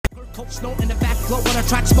cold snow in the back flow when I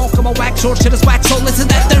track smoke on my wax or shit is wax, so listen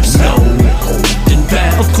that there's no holding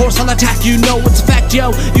back. Of course I'll attack, you know it's a fact, yo.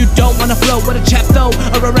 You don't wanna flow with a chap though,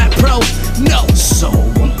 or a rap pro. No, so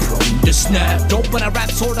I'm prone to snap. Dope when I rap,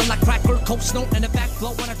 sorta like cracker, cold snow in the back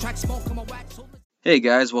flow when I track smoke on my wax. Hey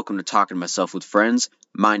guys, welcome to Talking to Myself with Friends.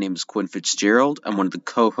 My name is Quinn Fitzgerald. I'm one of the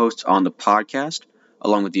co-hosts on the podcast,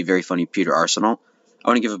 along with the very funny Peter Arsenal. I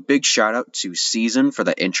want to give a big shout out to Season for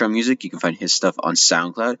that intro music. You can find his stuff on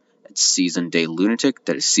SoundCloud at Season Day Lunatic.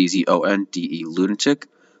 That is CZONDE Lunatic.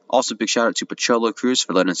 Also, big shout out to Pacholo Cruz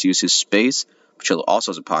for letting us use his space. Pacholo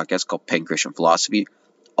also has a podcast called Pen Christian Philosophy,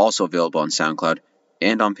 also available on SoundCloud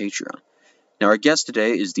and on Patreon. Now, our guest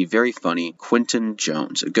today is the very funny Quinton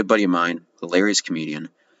Jones, a good buddy of mine, hilarious comedian.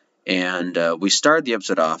 And we started the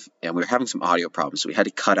episode off, and we were having some audio problems, so we had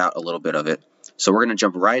to cut out a little bit of it. So we're going to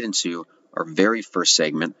jump right into our very first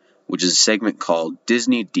segment, which is a segment called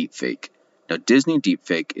Disney Deepfake. Now, Disney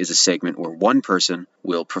Deepfake is a segment where one person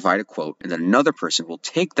will provide a quote, and then another person will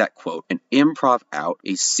take that quote and improv out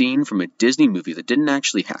a scene from a Disney movie that didn't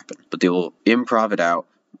actually happen. But they will improv it out,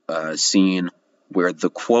 a scene where the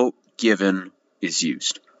quote given is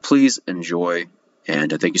used. Please enjoy, and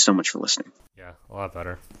thank you so much for listening. Yeah, a lot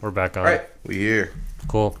better. We're back on. All right, we here.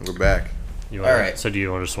 Cool. We're back. All right. So do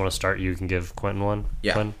you just want to start? You can give Quentin one?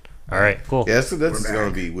 Yeah. Quinn? All right, cool. Yeah, that's going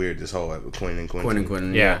to be weird, this whole Quinn and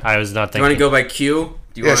Quentin. Yeah, I was not thinking. Do you want to go by Q?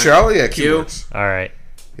 Sure. Yeah, Q works. All right.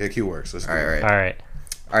 Yeah, Q works. Let's go. All right,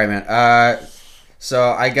 man.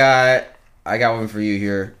 So I got one for you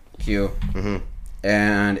here, Q. Mm-hmm.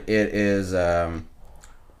 And it is, where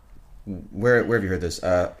have you heard this?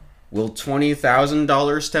 Will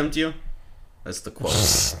 $20,000 tempt you? That's the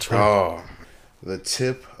quote. Oh, the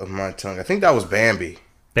tip of my tongue. I think that was Bambi.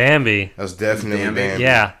 Bambi. That was definitely Bambi.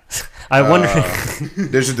 Yeah. I wonder.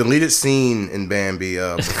 There's a deleted scene in Bambi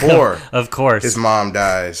before of course his mom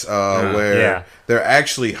dies, where they're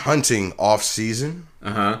actually hunting off season.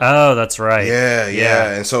 Oh, that's right.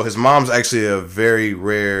 Yeah. And so his mom's actually a very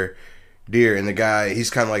rare deer, and the guy, he's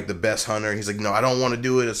kind of like the best hunter. He's like, no, I don't want to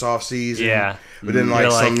do it. It's off season. Yeah. But then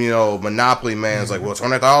some Monopoly man's like, well,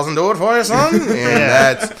 20,000 do it for you, son.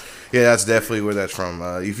 And that's definitely where that's from.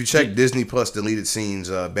 If you check Disney Plus deleted scenes,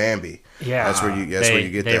 Bambi. Yeah. That's where you get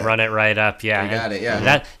that. They run it right up. Yeah. You got it.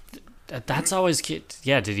 Yeah. That's always cute.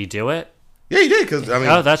 Yeah. Did he do it? Yeah, he did, because,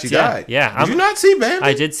 she died. Yeah. Did you not see Bambi?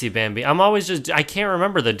 I did see Bambi. I can't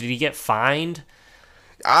remember, though. Did he get fined?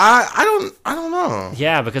 I don't know.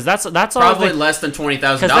 Yeah, because that's probably less than $20,000.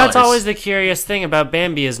 Because that's always the curious thing about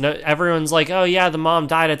Bambi is everyone's like, oh yeah, the mom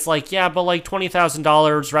died. It's like, yeah, but like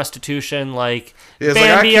 $20,000 restitution. Like,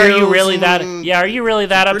 Bambi, are you really that? Yeah, are you really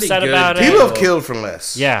that upset about it? People have killed for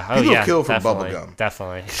less. Yeah, people have killed for bubblegum.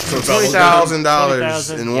 Definitely. So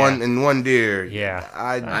 $20,000 in one deer. Yeah.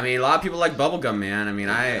 I mean, a lot of people like bubblegum, man. I mean,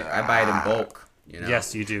 I buy it in bulk. You know?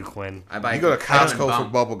 Yes, you do, Quinn. You go to Costco for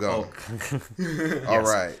bubblegum. All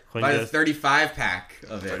right. Buy the 35 pack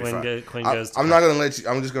of it. Quinn goes. I'm not gonna let you.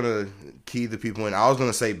 I'm just gonna key the people in. I was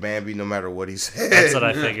gonna say Bambi, no matter what he said. That's what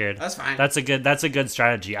I figured. That's fine. That's a good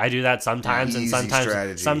strategy. I do that sometimes, and sometimes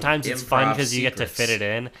it's fun because you get to fit it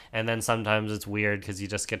in, and then sometimes it's weird because you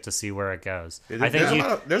just get to see where it goes.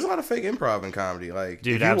 There's a lot of fake improv in comedy. Like,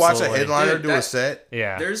 dude, if you watch a headliner do a set,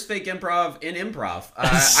 there's fake improv in improv.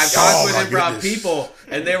 I've talked with improv people,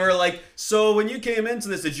 and they were like, "So when you came into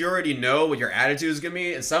this, did you already know what your attitude was gonna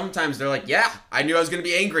be?" And sometimes they're like, "Yeah, I knew I was gonna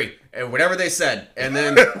be angry," and whatever they said, and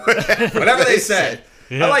then whatever they said.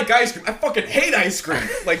 Yeah. I like ice cream. I fucking hate ice cream.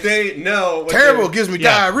 Like, they know. Terrible, gives me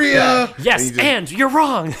diarrhea. Yeah. Yes, and you're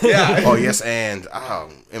wrong. Yeah. Oh, yes, and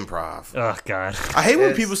improv. Oh, God. I hate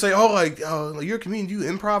when people say, you're a comedian, do you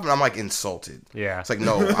improv? And I'm like insulted. Yeah. It's like,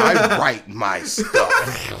 no, I write my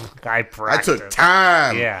stuff. I took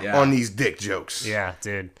time on these dick jokes. Yeah,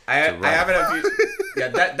 dude. I have it a few. Yeah,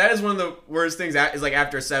 that is one of the worst things. Is like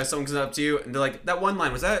after a set, someone comes up to you and they're like, "That one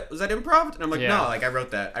line was that improv?" And I'm like, "No, like I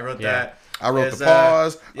wrote that. I wrote that. I wrote the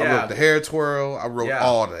pause. I wrote the hair twirl. I wrote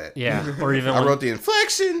all that. Yeah, or even I wrote the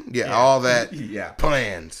inflection. Yeah, all that. Yeah,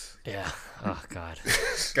 plans. Yeah. Oh, God.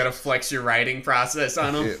 Gotta flex your writing process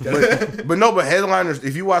on them. Yeah. But headliners,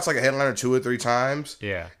 if you watch like a headliner 2 or 3 times,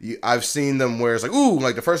 I've seen them where it's like, ooh,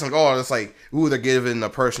 like the first one, it's like, ooh, they're giving a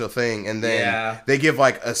personal thing, and then they give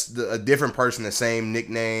like a different person the same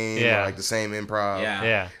nickname, or like the same improv.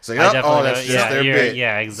 Yeah. It's like, that's just their bit.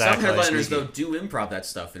 Yeah, exactly. Some headliners, though, do improv that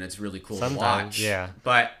stuff, and it's really cool to watch. Yeah.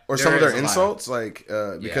 Or some of their insults, like,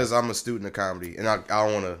 because I'm a student of comedy, and I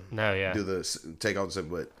don't want to do this, take all this,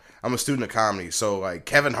 but I'm a student of comedy, so like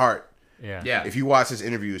Kevin Hart. Yeah. If you watch his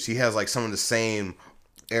interviews, he has like some of the same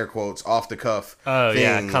air quotes, off the cuff. Oh,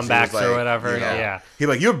 yeah, comebacks or whatever. Yeah. He's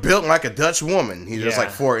like, you're built like a Dutch woman. He does like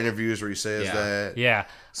 4 interviews where he says that. Yeah.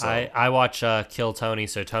 So. I watch Kill Tony,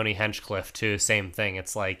 so Tony Hinchcliffe too. Same thing.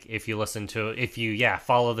 It's like if you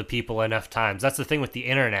follow the people enough times. That's the thing with the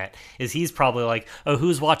internet is he's probably like, oh,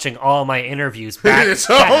 who's watching all my interviews back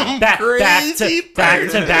to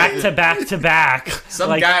back. Some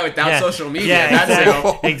like, guy without social media. Yeah,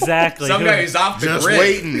 that's exactly. Some guy who's off the just grid.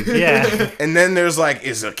 waiting. Yeah. And then there's like,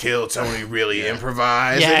 is a Kill Tony really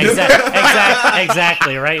improvised? Yeah,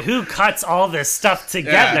 exactly. Right. Who cuts all this stuff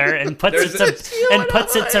together and puts it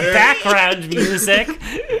to background music?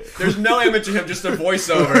 There's no image of him, just a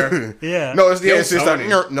voiceover. Yeah. No, it's just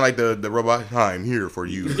like the robot. Hi, I'm here for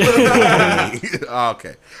you.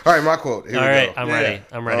 Okay. All right, my quote. Here we go. I'm ready.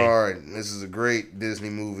 All right, this is a great Disney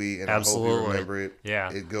movie, and Absolutely. I hope you remember it.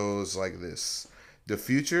 Yeah. It goes like this: the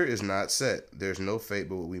future is not set. There's no fate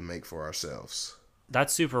but what we make for ourselves.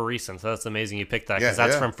 That's super recent, so that's amazing you picked that because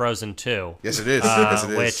that's from Frozen 2. Yes, it is. Yes,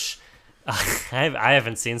 it is. Which I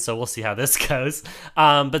haven't seen, so we'll see how this goes.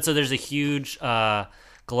 But so there's a huge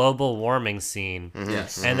global warming scene. Mm-hmm.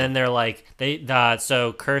 Yes. And then they're like,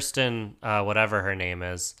 so Kirsten, whatever her name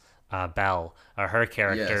is, Belle, her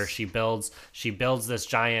character, she builds this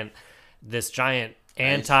giant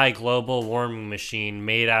anti-global warming machine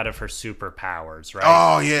made out of her superpowers, right?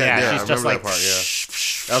 Oh yeah. She's just like, that part,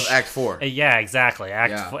 that was Act 4. Yeah, exactly.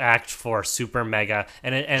 Act 4, super mega,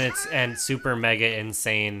 and super mega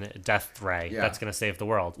insane death ray that's gonna save the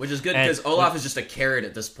world. Which is good because Olaf is just a carrot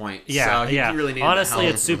at this point. Yeah, so he really needed honestly, the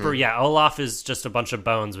help. it's super. Yeah, Olaf is just a bunch of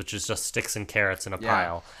bones, which is just sticks and carrots in a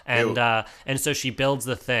pile, and so she builds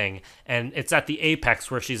the thing, and it's at the apex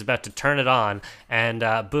where she's about to turn it on,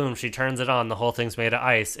 and boom, she turns it on. The whole thing's made of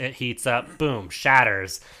ice. It heats up. Boom,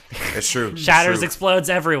 shatters. It's true. Shatters, explodes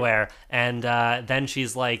everywhere, and then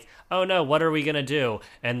she's like, "Oh no, what are we gonna do?"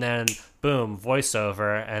 And then boom,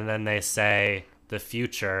 voiceover, and then they say, "The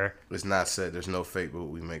future is not set. There's no fate but what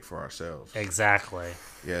we make for ourselves." Exactly.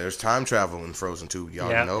 Yeah, there's time travel in Frozen 2. Y'all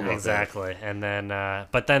know about exactly. That. And then,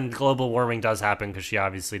 but then global warming does happen because she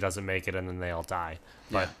obviously doesn't make it, and then they all die.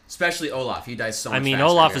 But especially Olaf, he dies so much.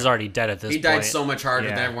 Olaf is already dead at this point. He died so much harder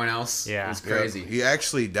than everyone else. Yeah, it's crazy. He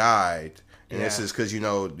actually died. And this is because,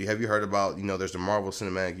 have you heard about, there's the Marvel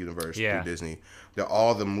Cinematic Universe through Disney. That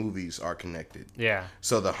all the movies are connected. Yeah.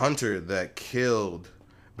 So the hunter that killed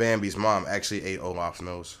Bambi's mom actually ate Olaf's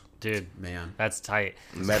nose. Dude, man, that's tight.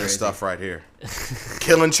 Meta stuff right here.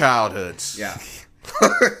 Killing childhoods. Yeah.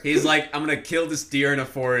 He's like, I'm gonna kill this deer in a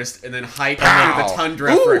forest and then hike through the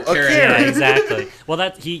tundra for a carrot. Yeah, exactly.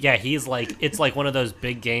 Well, he's like, it's like one of those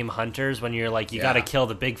big game hunters when you're like, you got to kill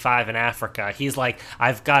the big 5 in Africa. He's like,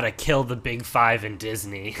 I've got to kill the big 5 in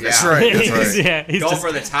Disney. Yeah. That's right. He's going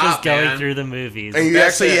for the top, just going through the movies. And he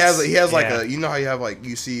has like a, how you have like,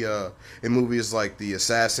 you see in movies like The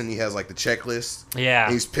Assassin, he has like the checklist. Yeah.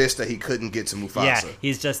 And he's pissed that he couldn't get to Mufasa. Yeah,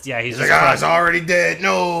 he's just like, it's already dead.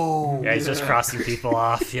 No. Yeah, he's just crossing people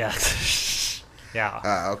off. Yeah.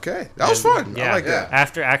 Yeah. Okay. That was fun. Yeah. I like that.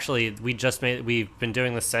 After we've been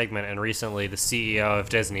doing this segment, and recently the CEO of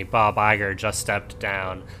Disney, Bob Iger, just stepped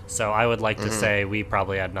down. So I would like to say we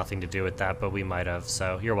probably had nothing to do with that, but we might have.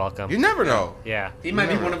 So you're welcome. You never know. Yeah. He might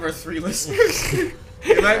be one of our 3 listeners.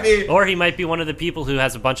 Or he might be one of the people who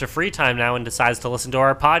has a bunch of free time now and decides to listen to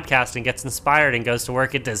our podcast and gets inspired and goes to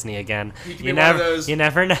work at Disney again. You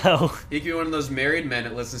never know. He could be one of those married men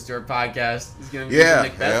that listens to our podcast. He's going to be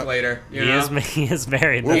Macbeth later. He is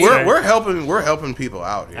married. We're helping people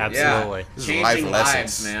out here. Absolutely. This is life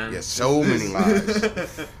lives, man. Yeah, so many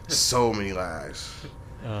lives. So many lives.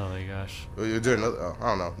 Oh my gosh. You're doing another, I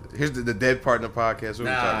don't know. Here's the dead part in the podcast. What are we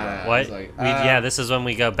talking about? What? This is when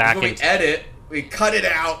we go back and we edit. We cut it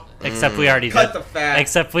out. Except we already cut the fat.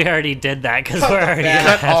 Except we already did that because we're already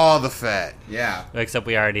cut all the fat. Yeah. Except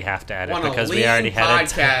we already have to edit because we already had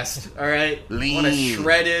podcast. All right. Lean. On a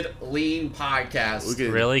shredded, lean podcast.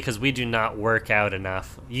 Really? Because we do not work out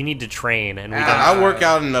enough. You need to train, and we don't. I work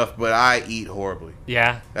out enough, but I eat horribly.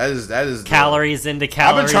 Yeah. That is calories into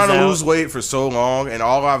calories. I've been trying to lose weight for so long, and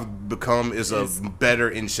all I've become is a better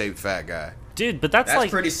in shape fat guy. Dude, but that's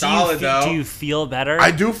like pretty solid, though. Do you feel better?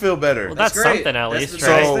 I do feel better. Well, that's something at least,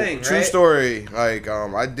 right? So, thing, true story. Like,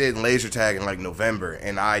 I did laser tag in like November,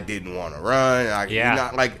 and I didn't want to run.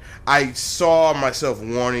 I saw myself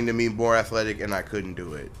wanting to be more athletic, and I couldn't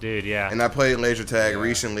do it. Dude, yeah. And I played laser tag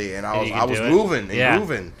recently, and I was moving and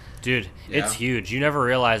moving. Dude, it's huge. You never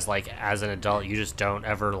realize, like, as an adult, you just don't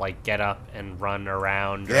ever, like, get up and run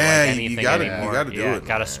around or, like, anything anymore. You gotta do it.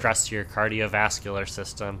 Gotta stress your cardiovascular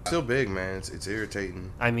system. Still big, man. It's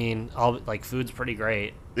irritating. I mean, food's pretty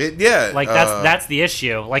great. Like, that's the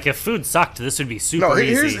issue. Like, if food sucked, this would be super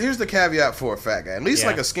easy. Here's the caveat for a fat guy. At least,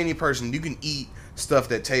 like, a skinny person, you can eat stuff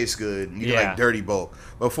that tastes good. You can, like, dirty bulk.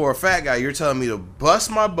 But for a fat guy, you're telling me to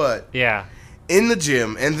bust my butt in the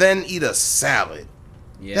gym and then eat a salad.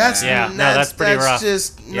 Yeah. That's pretty rough.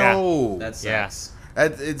 Just no. That sucks.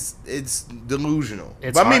 It's delusional.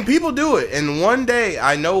 But I mean, people do it, and one day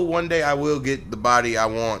I will get the body I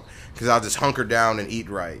want because I'll just hunker down and eat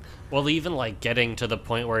right. Well, even like getting to the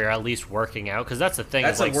point where you're at least working out, because that's the thing.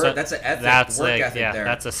 That's like, that's an ethic. That's work ethic there.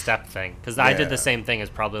 That's a step thing. Because I did the same thing.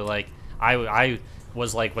 As probably like I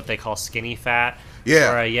was like what they call skinny fat.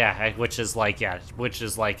 Which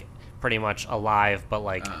is like pretty much alive, but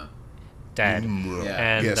like. Dead.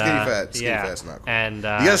 And, skinny fat's not cool. And you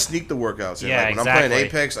gotta sneak the workouts in. Like when I'm playing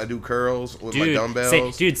Apex, I do curls with my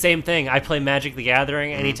dumbbells. Same thing. I play Magic the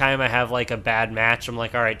Gathering. Anytime I have like a bad match, I'm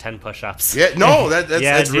like, all right, 10 push-ups.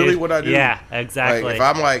 That's really what I do. Yeah, exactly. Like, if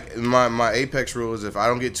I'm like my Apex rule is if I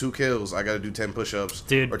don't get 2 kills, I gotta do 10 push-ups,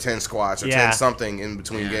 or 10 squats, or 10 something in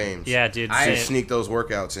between games. Yeah, dude. I sneak those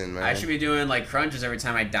workouts in, man. I should be doing like crunches every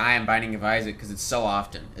time I die in Binding of Isaac because it's so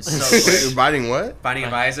often. It's so quick. Binding what? Binding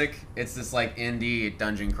of Isaac. It's this like indie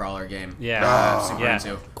dungeon crawler game. Yeah,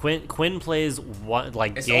 Into. Quinn plays one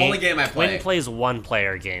like. It's the only game I play. Quinn plays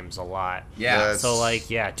one-player games a lot. Yeah. So like,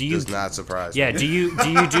 do you? Does not surprise me. Yeah. Do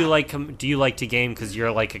you like to game because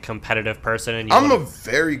you're like a competitive person? And I'm a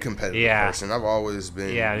very competitive person. I've always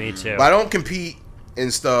been. Yeah, me too. But I don't compete in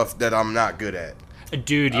stuff that I'm not good at.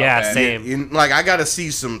 Dude, same. Like I gotta see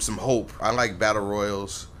some hope. I like battle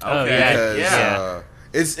royals. Okay. Because,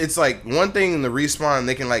 it's like one thing in the respawn,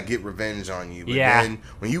 they can like get revenge on you. But then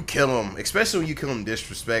when you kill them, especially when you kill them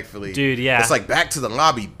disrespectfully, dude, it's like back to the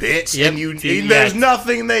lobby, bitch. Yep. And there's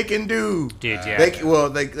nothing they can do, dude.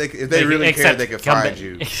 If they really care, they can find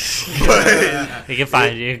you. But they can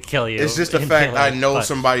find you, kill you. It's just the fact I know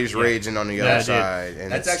somebody's raging on the other side.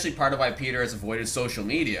 And that's actually part of why Peter has avoided social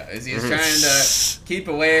media. Is he's trying to keep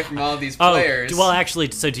away from all these players. Well,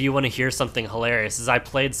 actually, so do you want to hear something hilarious? Is I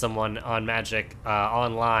played someone on Magic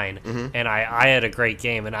online, and I had a great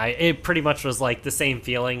game, and it pretty much was like the same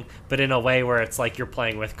feeling, but in a way where it's like you're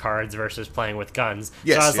playing with cards versus playing with guns.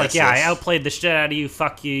 So I was I outplayed the shit out of you,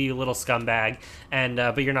 fuck you, you little scumbag, and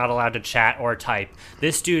but you're not allowed to chat or type.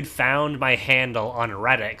 This dude found my handle on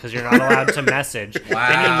Reddit because you're not allowed to message. Wow.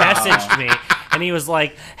 And he messaged me. And he was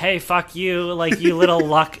like, "Hey, fuck you, like you little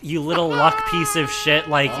luck piece of shit."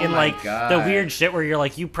 Like the weird shit where you're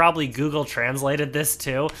like, you probably Google translated this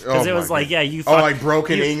too, because it was like, you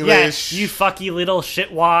broken English. You fucky little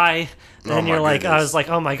shit. Why? And you're like, I was like,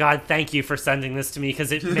 oh my god, thank you for sending this to me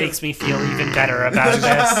because it makes me feel even better about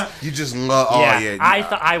this. You just love. I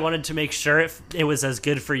thought I wanted to make sure it was as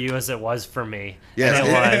good for you as it was for me. Yeah,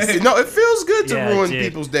 it was. No, it feels good to ruin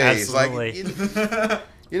people's days. Absolutely. Like.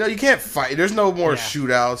 You can't fight. There's no more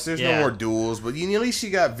shootouts. There's no more duels. But at least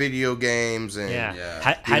you got video games and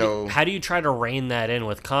How do you try to rein that in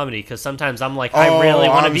with comedy? Because sometimes I'm like, I really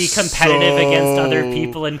want to be competitive against other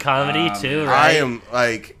people in comedy too. Right? I am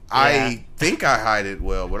like. I think I hide it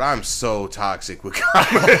well, but I'm so toxic with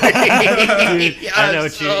comedy. Dude, I know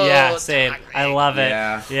what you. Yeah, same. I love it.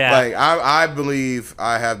 Yeah. Like I believe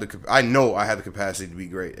I have I know I have the capacity to be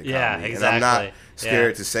great at comedy. Yeah, exactly. And I'm not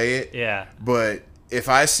scared to say it. Yeah. But if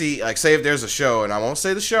I see, like, say if there's a show, and I won't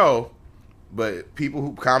say the show, but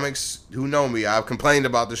comics who know me, I've complained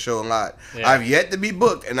about the show a lot. Yeah. I've yet to be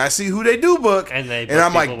booked, and I see who they do book, and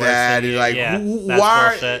I'm like, that is like,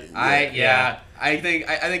 why? I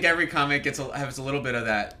think every comic has a little bit of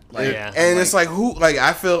that. Like, and it's like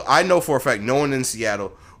I know for a fact no one in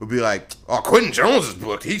Seattle would be like, oh, Quinton Jones is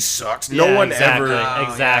booked, he sucks. No one ever.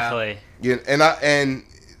 Exactly. And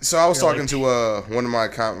so I was talking to one of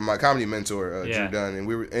my comedy mentor, Drew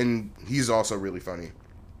Dunn, and he's also really funny.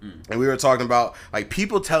 And we were talking about like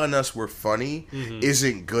people telling us we're funny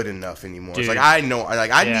isn't good enough anymore. Dude. It's like I know, like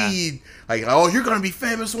I need like, oh, you're gonna be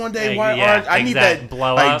famous one day. Why aren't I need that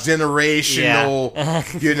blow like up.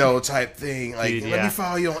 Generational, type thing. Like, dude, let me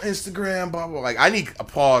follow you on Instagram. Blah blah. Like I need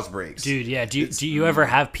pause breaks. Dude, yeah. Do you ever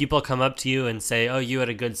have people come up to you and say, "Oh, you had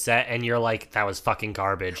a good set," and you're like, "That was fucking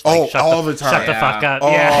garbage." Like, all the time. Shut the fuck up.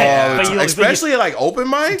 Especially at like open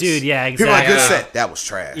mics. Dude, yeah, exactly. People are like, good set. That was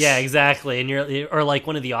trash. Yeah, exactly. And you're or like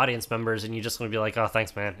one of the the audience members, and you just want to be like, "Oh,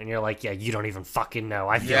 thanks, man," and you're like, "Yeah, you don't even fucking know.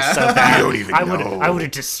 I feel so bad. You don't even know. I would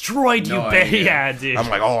have destroyed you, baby." Yeah, dude. I'm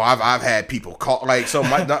like, I've had people call, like, so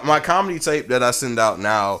my comedy tape that I send out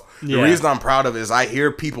now. The reason I'm proud of it is I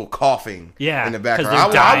hear people coughing in the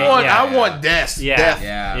background. I want death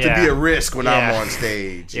to be a risk when I'm on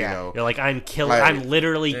stage. You know, you're like, I'm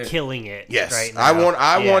literally killing it. Yes, right now.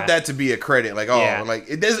 I want that to be a credit. Like, like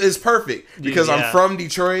it's perfect because I'm from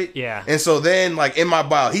Detroit. Yeah, and so then like in my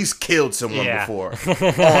bio, he's killed someone before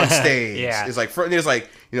on stage. It's like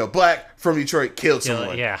you know, black from Detroit killed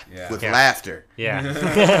someone. With laughter.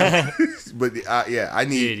 But I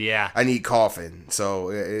need coughing. So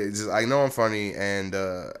it's just, I know I'm funny, and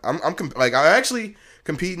I'm actually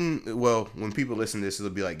competing. Well, when people listen to this,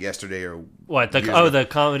 it'll be like yesterday or what? The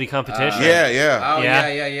comedy competition.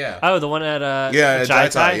 Oh, the one at Jai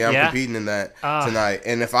Tai. Yeah, I'm competing in that tonight.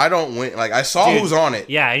 And if I don't win, like I saw who's on it.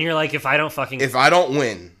 Yeah, and you're like, if I don't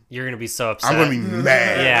win. You're gonna be so upset. I'm gonna be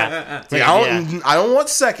mad. I don't want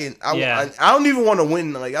second. I don't even want to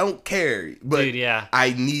win. Like, I don't care. But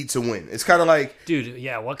I need to win. It's kind of like,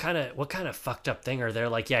 what kind of fucked up thing are there?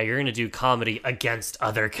 Like, you're gonna do comedy against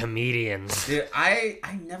other comedians. Dude, I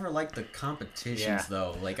never liked the competitions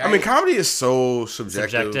though. Like, I mean, comedy is so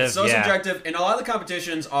subjective. Subjective, and a lot of the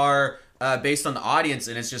competitions are based on the audience,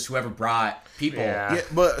 and it's just whoever brought people. Yeah,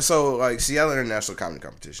 but so like Seattle International Comedy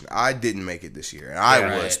Competition, I didn't make it this year, and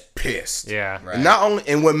I was pissed. Yeah, right. And not only,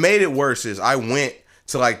 and what made it worse is I went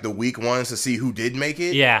to like the week ones to see who did make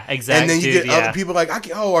it. Yeah, exactly. And then you get other people like,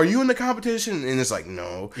 are you in the competition? And it's like,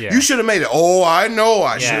 no, you should have made it. Oh, I know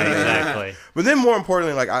I should have. Exactly. But then more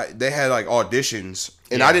importantly, like they had like auditions,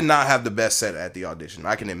 and I did not have the best set at the audition.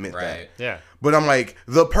 I can admit that. Yeah. But I'm like,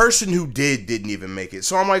 the person who didn't even make it.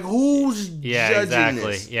 So I'm like, who's judging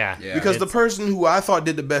this? Yeah. Because the person who I thought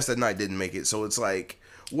did the best that night didn't make it. So it's like,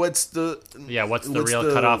 what's the real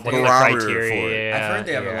cutoff? What are the criteria? I've heard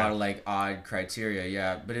they have a lot of like odd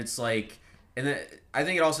criteria. But it's like, and then I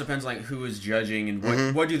think it also depends on like who is judging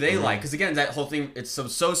and what do they like? Because again, that whole thing, it's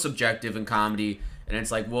so subjective in comedy, and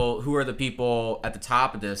it's like, well, who are the people at the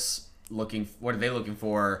top of this? What are they looking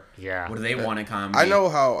for? Yeah. What do they want in comedy? I know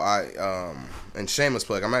how and shameless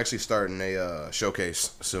plug, I'm actually starting a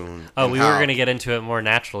showcase soon. Oh, we were going to get into it more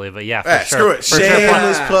naturally, but for sure. Screw it.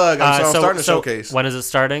 Shameless plug. I'm starting a showcase. When is it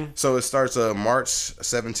starting? So it starts March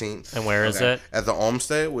 17th. And where is it? At the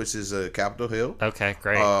Olmsted, which is Capitol Hill. Okay,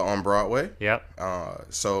 great. On Broadway. Yep.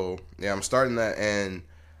 So, I'm starting that, and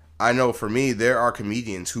I know for me, there are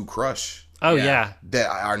comedians who crush. Oh, yeah. That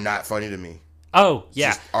are not funny to me. Oh,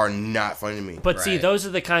 yeah. Just are not funny to me. But see, those are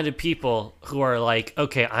the kind of people who are like,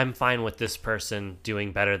 okay, I'm fine with this person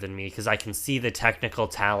doing better than me because I can see the technical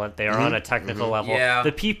talent. They are on a technical level. Yeah.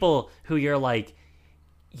 The people who you're like,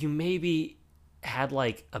 you maybe had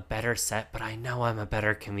like a better set, but I know I'm a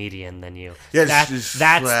better comedian than you. Yeah, that's the shit.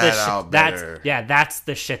 That's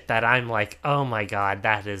the shit that I'm like, oh my god,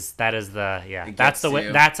 that's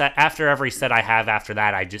after every set I have after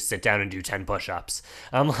that, I just sit down and do 10 push-ups.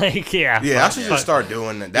 I'm like, I should just start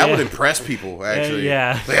doing that. That would impress people, actually.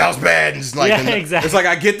 Like, I was bad, and it's like, exactly. It's like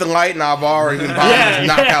I get the light and I've already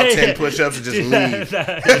knock out 10 push-ups and just leave.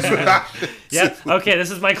 Okay, this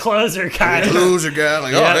is my closer guy. Loser guy.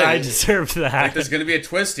 Like, I deserved that. Like, there's gonna be a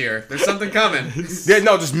twist here. There's something coming.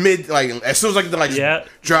 Just mid, like as soon as I can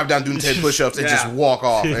drop down doing 10 push-ups and just walk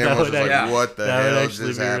off, and everyone's just like, "What the hell?" That would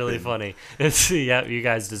actually be really funny. You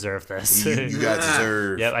guys deserve this. You guys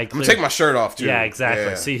deserve. Yeah, I'm gonna take my shirt off too. Yeah,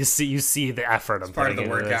 exactly. Yeah. So you see the effort. I'm part of the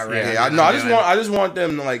workout, right? Yeah, I just want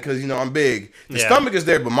them to, like, because I'm big. The stomach is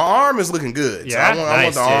there, but my arm is looking good. Yeah, so I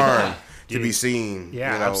want the arm to be seen.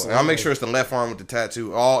 Yeah, absolutely. And I'll make sure it's the left arm with the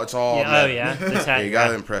tattoo. It's all. The tattoo. You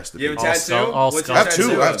gotta impress the people. You have a tattoo?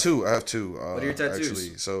 I have two. What are your tattoos?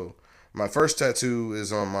 Actually, so my first tattoo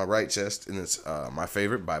is on my right chest, and it's my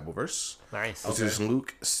favorite Bible verse. Nice. Which is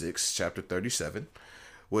Luke 6, chapter 37.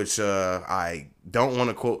 Which I don't want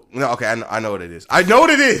to quote. No, okay, I know what it is. I know what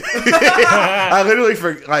it is. I literally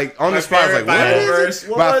on the spot. I was like, what is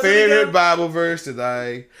it? My favorite Bible verse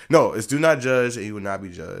it's do not judge and you will not be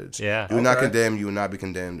judged. Yeah. Do not condemn, you will not be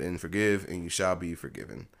condemned, and forgive and you shall be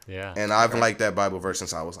forgiven. Yeah. And I've liked that Bible verse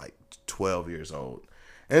since I was like 12 years old,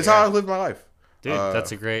 and it's how I lived my life. Dude,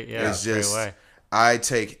 that's a great way. I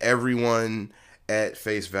take everyone at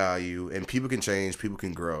face value, and people can change, people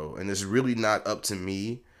can grow, and it's really not up to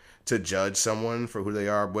me to judge someone for who they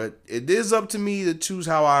are, but it is up to me to choose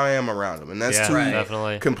how I am around them, and that's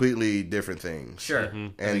two completely different things. Sure.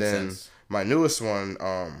 And then my newest one,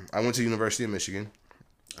 I went to University of Michigan,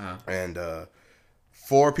 and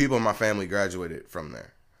 4 people in my family graduated from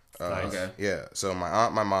there. Okay. Yeah, so my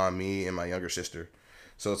aunt, my mom, me, and my younger sister.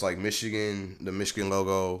 So it's like Michigan, the Michigan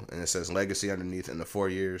logo, and it says legacy underneath in the 4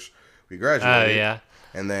 years we graduated. Oh, yeah.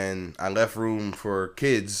 And then I left room for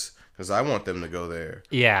kids because I want them to go there.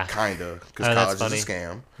 Yeah. Kinda. Because college is a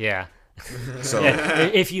scam. Yeah. So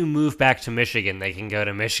if you move back to Michigan, they can go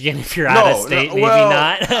to Michigan. If you're out of state, maybe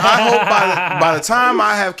not. I hope by the time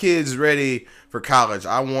I have kids ready for college,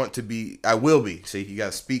 I will be. See, you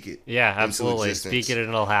got to speak it. Yeah, absolutely. Speak it and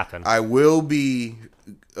it'll happen. I will be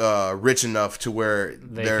rich enough to where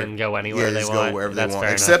they can go anywhere they want. Go wherever That's they want.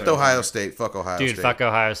 fair Except enough. Ohio State. Fuck Ohio State. Dude, fuck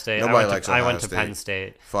Ohio State. Nobody likes Ohio State. I went to Penn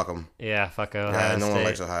State. Fuck them. Yeah, fuck Ohio State. No one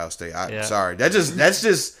likes Ohio State. Sorry. That's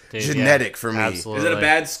just Dude, genetic for me. Absolutely. Is it a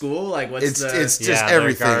bad school? Like, what's it's just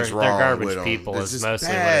everything's wrong garbage with them. people It's is just mostly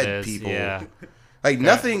bad what it is. people. Yeah. Like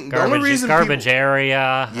nothing. Garbage, the only reason garbage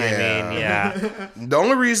area. Yeah. I mean, yeah. The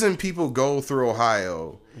only reason people go through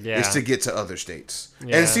Ohio is to get to other states.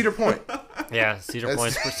 Yeah. And Cedar Point. Yeah, Cedar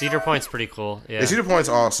Point's pretty cool. Yeah. Cedar Point's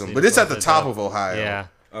awesome, but it's at the top of Ohio. Yeah.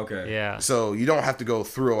 Okay. Yeah. So you don't have to go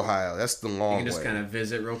through Ohio. That's the long way. You can just kind of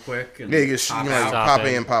visit real quick. And you can pop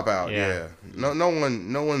in, pop out. Yeah.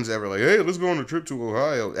 No one's ever like, hey, let's go on a trip to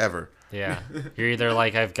Ohio ever. Yeah. You're either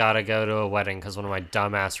like, I've got to go to a wedding because one of my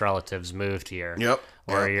dumbass relatives moved here. Yep.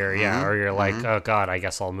 Or you're like, oh God, I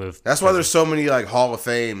guess I'll move. That's why there's so many like Hall of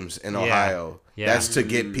Fames in Ohio. Yeah. That's to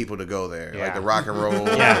get people to go there, Yeah. like the rock and roll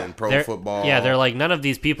and pro football. Yeah, they're like, none of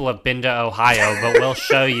these people have been to Ohio, but we'll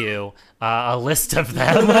show you a list of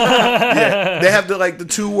them. They have the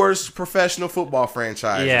 2 worst professional football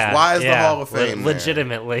franchises. Yeah, Why is the Hall of Fame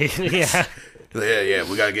legitimately? Yeah. Yeah,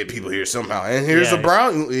 we gotta get people here somehow. And here's the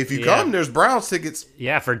Brown. If you come, there's Browns tickets.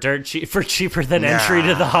 Yeah, for cheaper than entry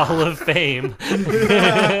to the Hall of Fame.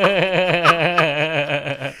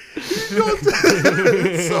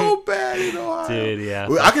 It's so bad in Ohio. Dude, yeah.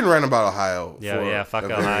 I can rant about Ohio. Fuck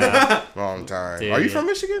Ohio. Long time. Dude, Are you from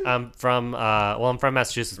Michigan? I'm from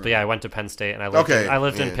Massachusetts, but yeah, I went to Penn State and I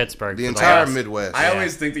lived in Pittsburgh. The entire Midwest. I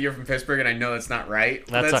always think that you're from Pittsburgh, and I know that's not right.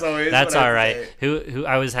 That's all right. Who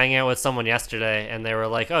I was hanging out with someone yesterday, and they were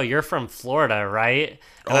like, "Oh, you're from Florida, right?"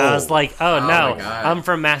 And I was like, "Oh no, I'm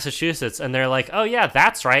from Massachusetts." And they're like, "Oh yeah,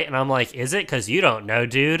 that's right." And I'm like, "Is it? Because you don't know,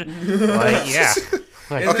 dude." Like, yeah.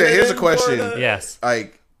 Okay, here's a question. Florida? Yes.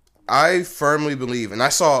 Like, I firmly believe, and I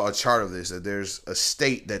saw a chart of this, that there's a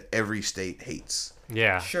state that every state hates.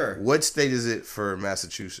 Yeah. Sure. What state is it for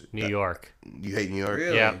Massachusetts? New York. You hate New York?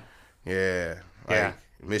 Really? Yeah. Yeah. Yeah.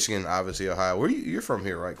 Michigan, obviously, Ohio. You're from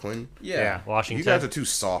here, right, Quinn? Yeah. Washington. You guys are too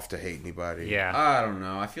soft to hate anybody. Yeah. I don't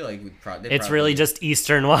know. I feel like it's really just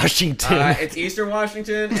Eastern Washington. It's Eastern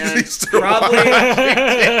Washington and probably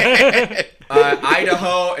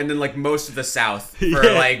Idaho, and then like most of the South for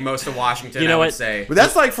like most of Washington. I would say. But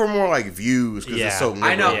that's like for more like views because it's so liberal.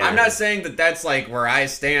 I know. Yeah. I'm not saying that that's like where I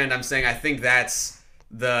stand. I'm saying I think that's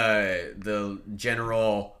the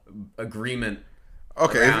general agreement.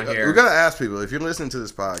 Okay, we gotta ask people if you're listening to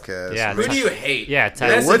this podcast. Who do you hate?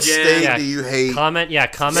 What state do you hate? Comment.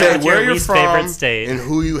 Say with where your you're least from favorite state and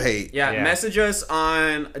who you hate. Message us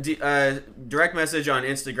on direct message on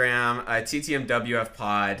Instagram, TTMWF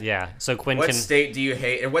Pod. Yeah. So Quinn, what state do you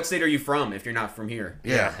hate, and what state are you from? If you're not from here,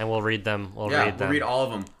 and we'll read them. We'll read all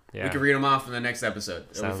of them. Yeah. We can read them off in the next episode.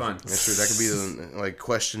 It'll be fun. That's true. That could be the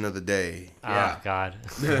question of the day. Oh God,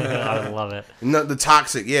 I would love it. No, the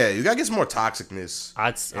toxic. Yeah, you gotta get some more toxicness.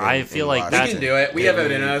 I feel like we can do it. We have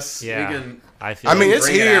it in us. Yeah. We can. I mean, it's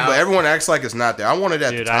here, but everyone acts like it's not there. I want it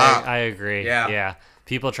at the top. I agree. Yeah. Yeah.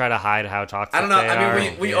 People try to hide how toxic I don't know. they I are.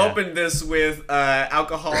 mean, we opened this with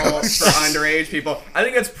alcohol for underage people. I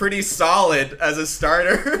think it's pretty solid as a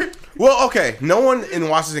starter. Well, okay. No one in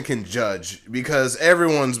Washington can judge because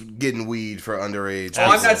everyone's getting weed for underage. Oh,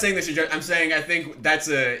 I'm not saying they should judge. I'm saying I think that's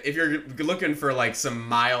if you're looking for like some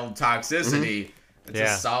mild toxicity, it's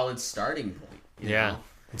a solid starting point. You know?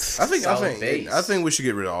 I think we should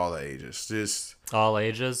get rid of all the ages. Just all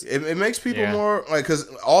ages. It makes people more like, because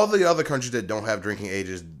all the other countries that don't have drinking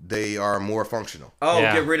ages, they are more functional. Oh,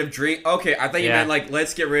 get rid of drink. Okay, I thought you meant like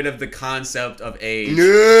let's get rid of the concept of age.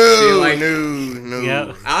 No.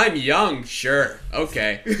 Yep. I'm young, sure.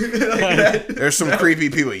 Okay. There's some creepy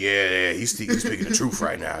people. Yeah, he's speaking the truth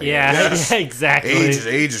right now. Yeah, exactly.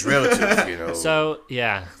 Age is relative, you know. So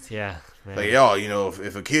yeah. Man. Like,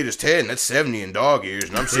 if a kid is 10, that's 70 in dog years,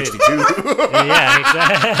 and I'm 62. Yeah,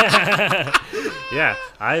 exactly. Yeah,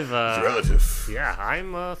 it's relative. Yeah,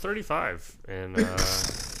 I'm 35, and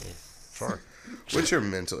sure. What's your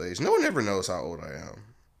mental age? No one ever knows how old I am.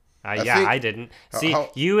 I didn't. See,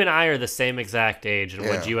 you and I are the same exact age, and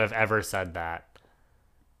would you have ever said that?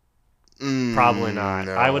 Probably not.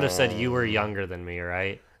 No. I would have said you were younger than me,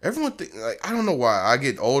 right? Everyone I don't know why. I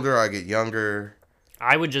get older, I get younger.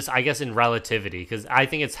 I would just, I guess, in relativity, because I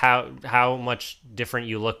think it's how much different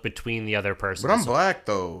you look between the other person. But I'm black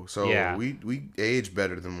though, so we age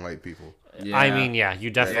better than white people. Yeah. I mean, you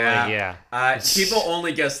definitely, people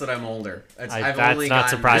only guess that I'm older. I've that's only not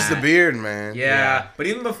surprising. It's the beard, man. Yeah, but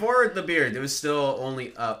even before the beard, it was still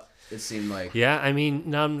only up. It seemed like. Yeah, I mean,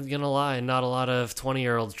 no, I'm gonna lie, not a lot of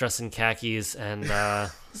 20-year-olds dressing khakis and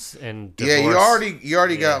divorce. You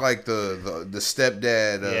already got like the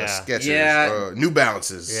stepdad sketchers, New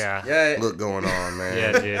Balances. Look going on, man.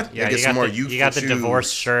 Yeah, dude. Yeah, get some more youthful you got the shoes. divorce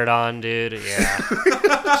shirt on, dude. Yeah.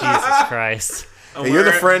 Jesus Christ. Hey, you're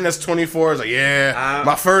the friend that's 24. It's like,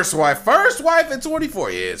 my first wife at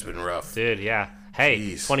 24. Yeah, it's been rough, dude. Yeah.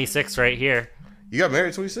 Hey, 26 right here. You got married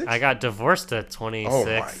at 26? I got divorced at 26. Oh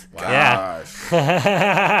my gosh.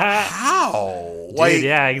 Yeah. How? Dude,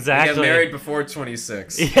 yeah, exactly. You got married before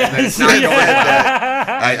 26. Yeah. And then it's not going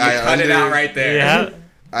I cut it out right there. Yeah.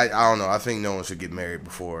 I don't know. I think no one should get married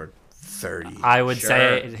before 30. I would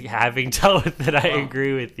say, having dealt with it, I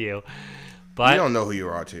agree with you. But you don't know who you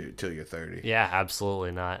are till you're 30. Yeah,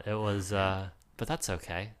 absolutely not. It was, but that's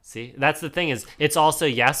okay. See, that's the thing is, it's also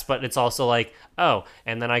yes, but it's also like, oh,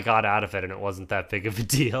 and then I got out of it, and it wasn't that big of a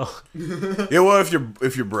deal. Yeah, well, if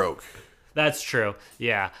you're broke. That's true.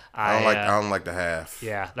 Yeah, I don't like the half.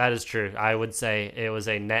 Yeah, that is true. I would say it was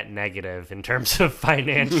a net negative in terms of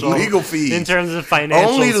financial legal fees. In terms of financials,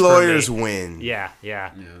 only lawyers win. Yeah.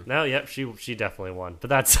 No, yep, she definitely won, but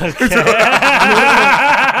that's okay.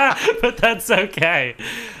 But that's okay,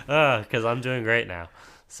 because I'm doing great now.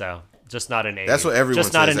 So just not an age. That's what everyone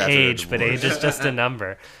just not says an after age, but age is just a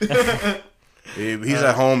number. He's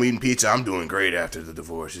at home eating pizza. I'm doing great after the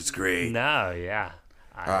divorce. It's great. No, yeah.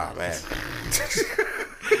 Man.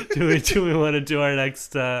 do we want to do our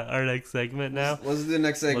next segment now? Let's do the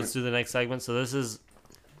next segment. Let's do the next segment. So this is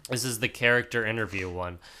the character interview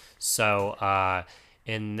one. So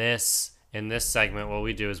in this segment, what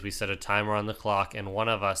we do is we set a timer on the clock, and one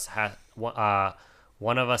of us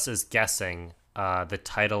is guessing the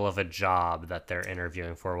title of a job that they're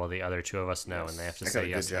interviewing for, while the other two of us know, and they have to say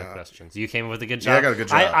yes to the questions. You came up with a good job. Yeah, I got a good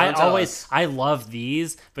job. I love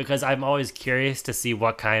these because I'm always curious to see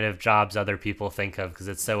what kind of jobs other people think of, because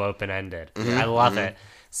it's so open ended. Mm-hmm, I love it.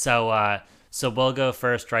 So we'll go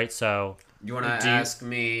first, right? So you want to ask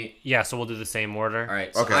me? Yeah. So we'll do the same order. All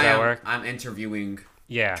right. So okay. Does that work? I'm interviewing.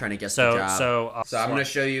 Yeah. Trying to guess the job. So I'm gonna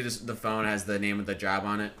show you the phone has the name of the job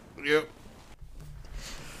on it. Yep.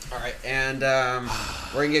 All right, and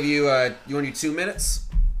we're gonna give you. You want to do 2 minutes?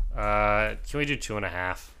 Can we do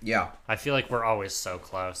 2.5? Yeah. I feel like we're always so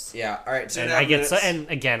close. Yeah. All right. 2.5 minutes. And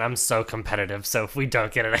again, I'm so competitive. So if we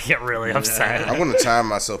don't get it, I get really upset. I'm gonna time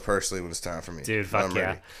myself personally when it's time for me. Dude, fuck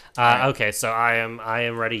yeah. Right. Okay, so I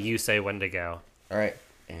am ready. You say when to go. All right.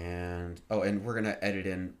 And we're gonna edit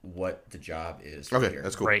in what the job is. Okay, here.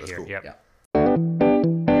 that's cool. Right that's here. Cool. Yep. Yeah.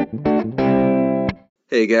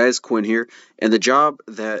 Hey guys, Quinn here, and the job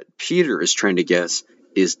that Peter is trying to guess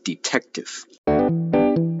is detective. And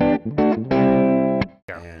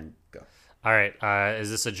go. All right,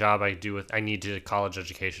 is this a job I need a college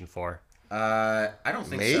education for? I don't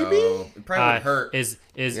think Maybe? so. It probably would hurt.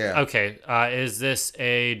 Okay, is this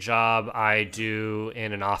a job I do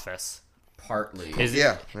in an office? Partly. Is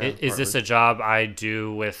this a job I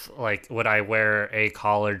do with, like, would I wear a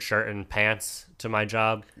collared shirt and pants to my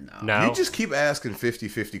job? No. You just keep asking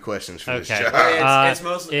 50-50 questions for this job.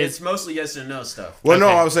 It's mostly yes and no stuff. Well, no,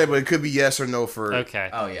 I would say, but it could be yes or no for... Okay.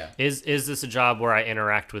 Oh, yeah. Is this a job where I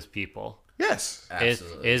interact with people? Yes.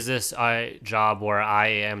 Absolutely. Is this a job where I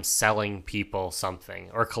am selling people something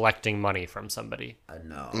or collecting money from somebody?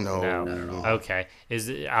 No. No. Not at all. Okay.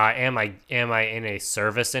 Am I in a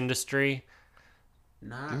service industry?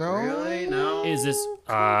 Not really, no. Is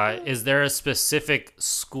there a specific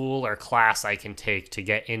school or class I can take to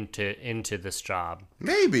get into this job?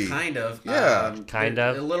 Maybe. Kind of. Yeah. Kind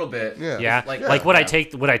of. A little bit. Yeah. Yeah. Would I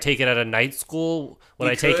take it at a night school? Would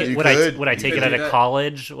I take it at a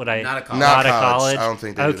college? Not a college. Not a college. I don't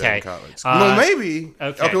think they do that in college. No, maybe.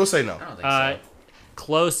 Okay, we'll say no. I don't think so.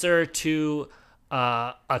 Closer to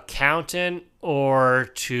accountant or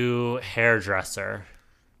to hairdresser?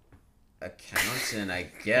 Accountant,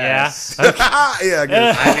 I guess. Yeah. Okay. Yeah, I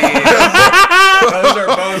guess. I mean, those are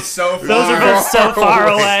both so far. Those are both so far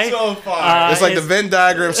away. So far. It's like the Venn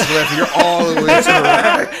diagram to the left. You're all the way to the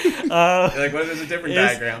right. Like, what if there's a different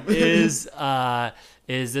diagram?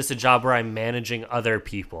 Is this a job where I'm managing other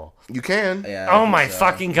people? You can. Yeah, oh my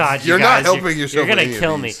fucking god! You're guys, not helping yourself. You're gonna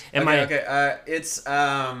kill me. Okay. It's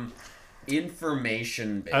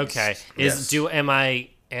information based. Okay.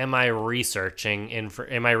 Am I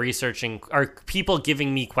researching? Are people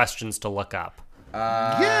giving me questions to look up?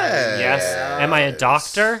 Yes. Am I a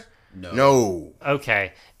doctor? No.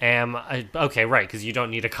 Okay. Okay, right, because you don't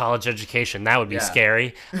need a college education. That would be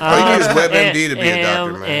scary. You can use WebMD to be a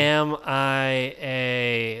doctor, man. Am I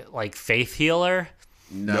a faith healer?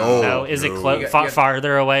 No. Is it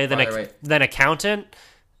farther away than accountant?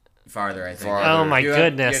 Farther, I think. Oh my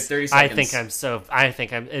goodness! You have 30 seconds. I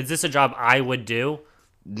think I'm. Is this a job I would do?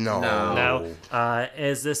 No.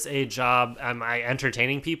 Is this a job? Am I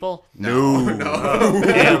entertaining people? No.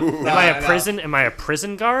 Am I a prison? Am I a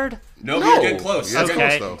prison guard? No, you're getting close. Yeah,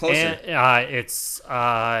 Okay. Closer.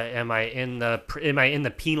 Am I in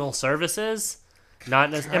the penal services?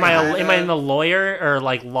 Not am I in the lawyer or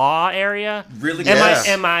law area? Really?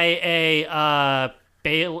 Am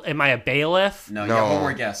I a bailiff? No, you have one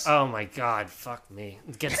more guess. Oh my god, fuck me.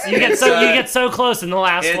 You get so close in the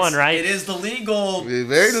last one, right? It is the legal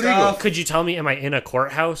Very stuff. legal. Could you tell me, am I in a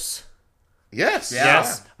courthouse? Yes. Yeah.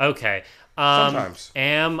 Yes. Okay. Sometimes.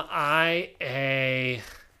 Am I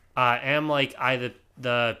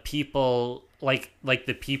the people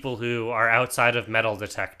the people who are outside of metal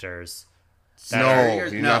detectors?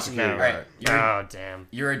 You're not security guard. Oh damn.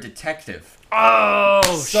 You're a detective. Oh,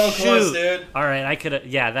 so shoot. close, dude. All right, I could.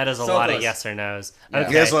 Yeah, that is a lot of yes or nos.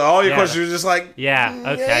 Okay. Yeah, so all your questions are just like. Yeah.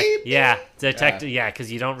 Okay. Maybe? Yeah. Detective. Yeah,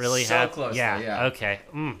 because you don't really So have. close, Yeah. though, yeah. Okay.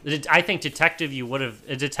 I think detective. You would have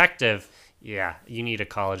a detective. Yeah, you need a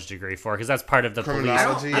college degree for because that's part of the police.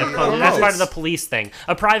 Criminology. That's part of the police thing.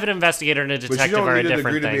 A private investigator and a But you detective don't are a need a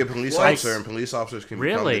different degree thing. to be a police officer, and police officers can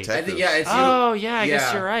become Really? detectives. I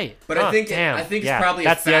guess you're right. But I think it's probably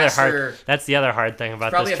that's a faster. That's the other hard thing about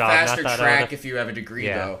Probably this a job. faster not that track if you have a degree,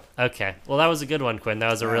 though. Okay. Well, that was a good one, Quinn. That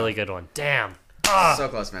was a really good one. Damn. So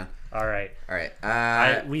close, man. All right.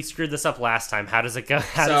 We screwed this up last time. How does it go?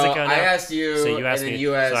 How so does it go now? I asked you, So you asked and then me.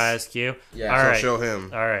 you asked. So I asked you. Yeah. All right. Show him.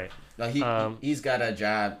 All right. No, he's got a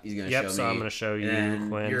job. He's gonna show me. So I'm gonna show you, and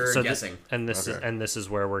Quinn. You're guessing. This is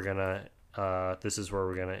where we're gonna. We're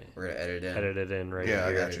gonna edit it in. Edit it in right Yeah,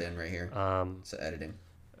 here. I got Edit it in right here. So editing.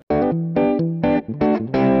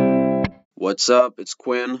 What's up? It's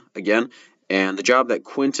Quinn again, and the job that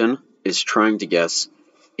Quinton is trying to guess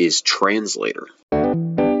is translator.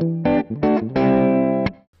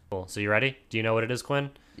 Cool. So you ready? Do you know what it is, Quinn?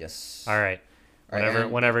 Yes. All right.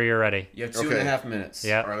 and Whenever you're ready. You have 2.5 minutes.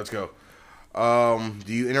 Yeah. All right, let's go.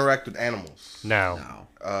 Do you interact with animals? No.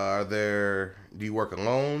 Do you work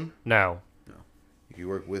alone? No. You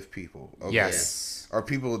work with people. Okay. Yes. Are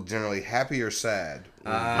people generally happy or sad?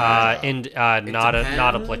 Not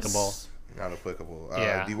applicable. Not applicable.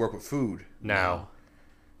 Yeah. Do you work with food? No.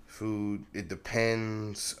 Food. It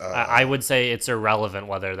depends. I would say it's irrelevant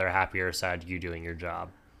whether they're happy or sad. You doing your job.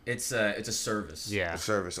 It's a service. Yeah. A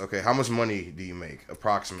service. Okay. How much money do you make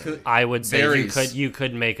approximately? I would say Varies. you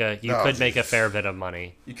could make a fair bit of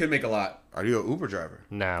money. You could make a lot. Are you an Uber driver?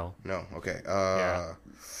 No. No. Okay.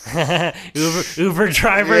 Uber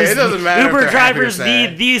drivers. Yeah, it doesn't matter. Uber drivers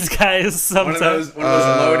need these guys sometimes. One of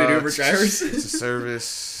those loaded Uber drivers. It's a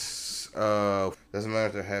service. Doesn't matter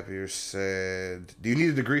if they're happy or sad. Do you need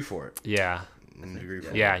a degree for it? Yeah.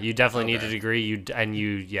 Yeah, you definitely need a degree. You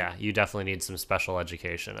definitely need some special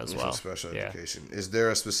education as well. Some special education. Is there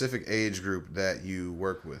a specific age group that you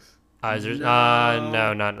work with?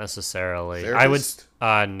 No, not necessarily. Therapist?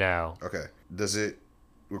 I would. No. Okay. Does it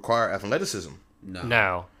require athleticism?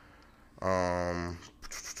 No.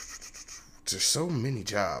 There's so many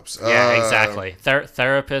jobs. Yeah, exactly.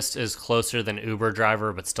 Therapist is closer than Uber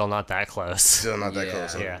driver, but still not that close. Still not that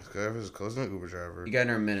close. Yeah. Therapist is closer than Uber driver. You got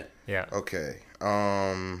another minute. Yeah. Okay.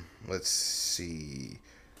 Let's see.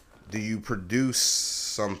 Do you produce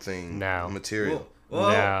something? No. Material?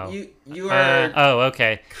 Well, no. you are.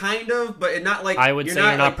 Okay. Kind of, but not like. I would say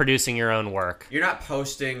you're not producing your own work. You're not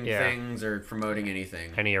posting things or promoting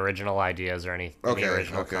anything. Any original ideas or any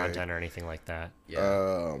original content or anything like that.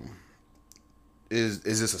 Yeah. Is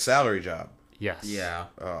this a salary job? Yes. Yeah.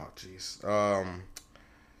 Oh, jeez.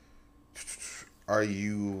 Are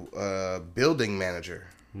you a building manager?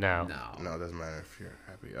 No. No, it doesn't matter if you're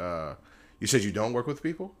happy. You said you don't work with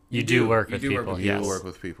people? You do work with people. You do work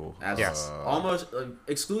with people. Yes. Almost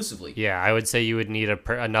exclusively. Yeah, I would say you would need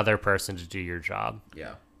another person to do your job.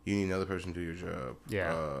 Yeah. You need another person to do your job.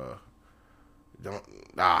 Yeah.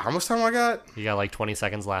 How much time I got? You got like 20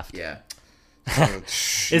 seconds left. Yeah.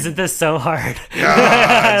 Isn't this so hard?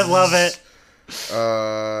 I love it.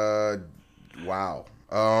 Wow.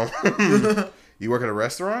 You work at a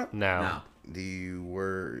restaurant? No. Do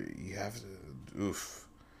you have to, oof.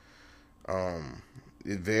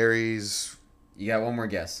 It varies. You got one more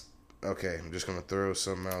guess. Okay, I'm just gonna throw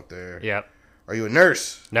something out there. Yep. Are you a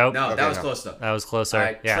nurse? Nope. No, that was close though. That was closer. All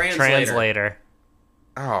right, yeah. translator.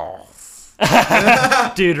 Oh.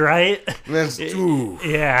 Dude, right?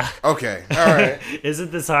 Yeah. Okay. All right.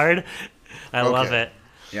 Isn't this hard? I love it.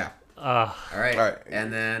 Yeah. All right.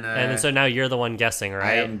 And then so now you're the one guessing, right?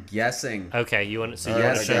 I am guessing. Okay, you want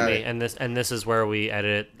to show me, and this is where we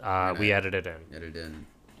edit it. We edit it in. Edit in.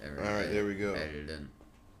 All right, there we go. Edit in.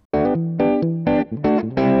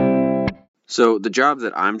 So the job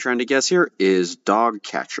that I'm trying to guess here is dog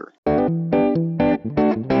catcher. All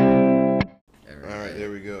right, there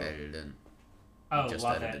we go. Edit in. Oh,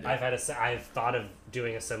 love it. I've thought of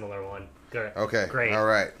doing a similar one. Good. Okay. Great. All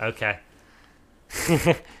right. Okay.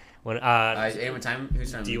 What time?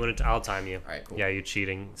 Who's time? Do you want to? I'll time you. All right, cool. Yeah, you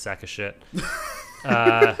cheating sack of shit.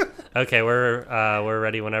 Okay, we're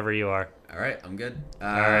ready whenever you are. All right, I'm good. All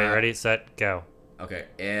right, ready, set, go. Okay,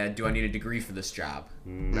 and do I need a degree for this job?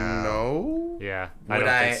 No. Yeah, I don't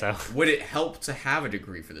think so. Would it help to have a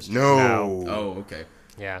degree for this job? No. Oh, okay.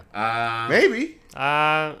 Yeah. Maybe.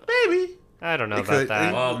 Maybe. I don't know about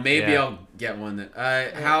that. Well, maybe I'll get one.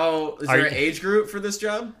 How is there an age group for this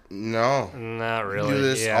job? No. Not really. You do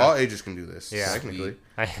this. Yeah. All ages can do this. Yeah. Technically.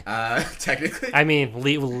 Technically. I mean,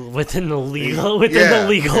 within the legal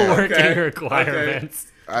working requirements.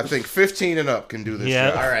 Okay. I think 15 and up can do this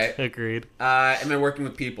job. All right. Agreed. Am I working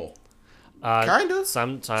with people? Kind of.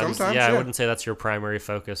 Sometimes. Yeah, I wouldn't say that's your primary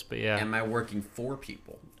focus, but yeah. Am I working for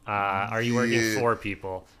people? Are you working for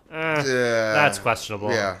people? That's questionable.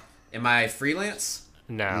 Yeah. Am I freelance?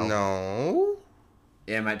 No. No.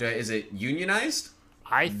 Is it unionized?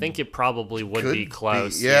 I think it probably would be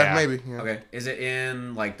close. Yeah, maybe. Yeah. Okay. Is it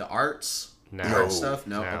in like the arts? No. Art stuff?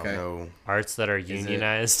 No. Okay. No. Arts that are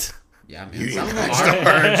unionized. Yeah, man. Some of them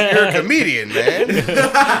are. You're a comedian,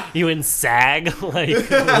 man. You in SAG? Like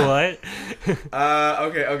what?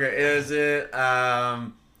 Okay. Is it do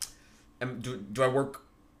I work?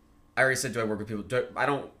 I already said do I work with people? Do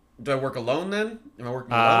I work alone then? Am I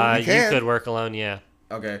working alone? You could work alone, yeah.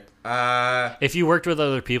 Okay. If you worked with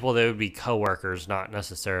other people, they would be coworkers, not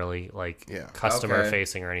necessarily like customer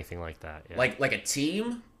facing or anything like that. Yeah. Like a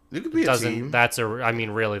team? You could be a team.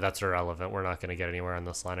 Really, that's irrelevant. We're not going to get anywhere on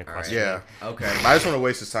this line of questioning. Yeah. Okay. I just want to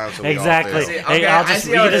waste his time. So exactly.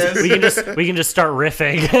 We can just start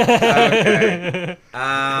riffing. Okay.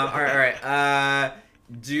 All right.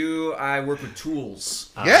 Do I work with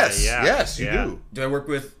tools? Yes. Yes, you do. Do I work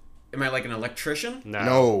with? Am I like an electrician?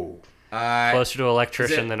 No. Closer to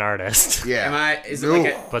electrician than artist. Yeah. Is it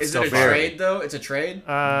a trade though? It's a trade.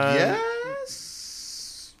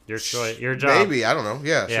 Yes. Your choice. Your job. Maybe. I don't know.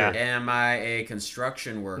 Yeah. Sure. Am I a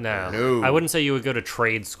construction worker? No. I wouldn't say you would go to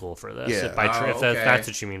trade school for this. Yeah. If that's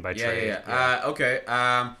what you mean by trade. Yeah. Okay.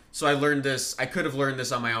 So I learned this. I could have learned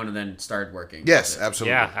this on my own and then started working. Yes,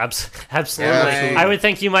 absolutely. Yeah, absolutely. I would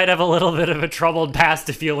think you might have a little bit of a troubled past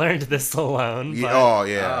if you learned this alone. But... Oh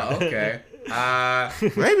yeah. Okay.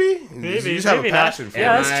 Maybe you just have a passion for it.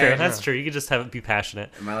 Yeah, that's true. That's true. You could just be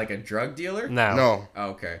passionate. Am I like a drug dealer? No. Oh,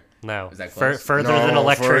 okay. No. Is that close? Further than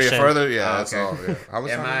electrician. Further, yeah. That's all. Yeah.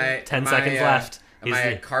 Am I 10 seconds left. Am I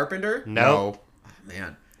a carpenter? No. Oh,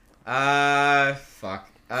 man. Fuck.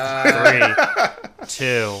 3,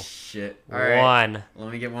 2, shit. All right. 1.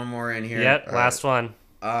 Let me get one more in here. Yep. Last one.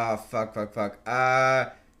 Fuck.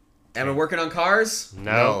 Am I working on cars?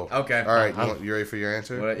 No. Okay. All right. You ready for your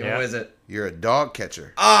answer? What is it? You're a dog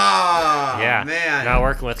catcher. Yeah. Man. Not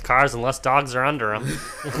working with cars unless dogs are under them.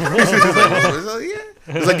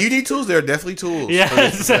 It's like, do you need tools? There are definitely tools.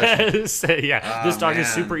 Yes. This dog is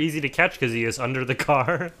super easy to catch because he is under the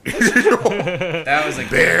car. That was a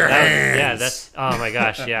bare hands. Oh my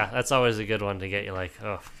gosh. Yeah. That's always a good one to get you like,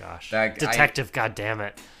 oh gosh. Detective,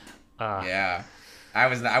 goddammit. Yeah. I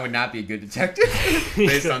would not be a good detective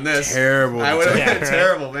based on this. Terrible. I would have been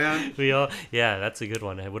terrible, man. That's a good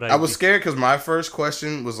one. I was scared because my first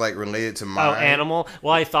question was like related to mine. Oh, animal.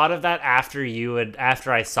 Well, I thought of that after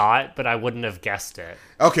I saw it, but I wouldn't have guessed it.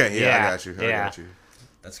 Okay, yeah. I got you.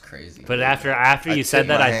 That's crazy. But after you said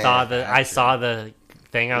that, I saw the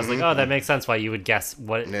thing. I was like, oh, that makes sense why you would guess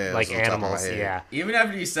what animals. Yeah. Even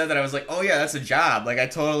after you said that, I was like, oh yeah, that's a job. Like I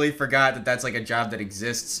totally forgot that that's like a job that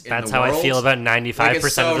exists in that's the world. That's how I feel about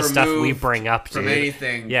 95% of the stuff we bring up, dude. From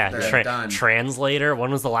anything. Yeah. Done. Translator.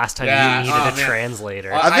 When was the last time you needed a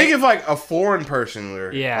translator? I think if like a foreign person were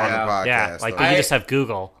on the podcast. Yeah. Like you just have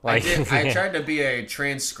Google. Like I tried to be a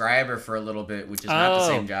transcriber for a little bit, which is not the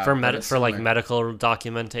same job. For like medical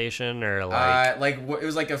documentation or like it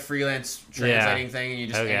was like a freelance translating thing, and you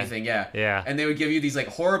just anything, yeah. And they would give you these like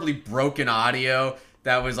horribly broken audio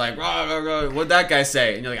that was like, what'd that guy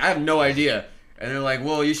say? And you're like, I have no idea. And they're like,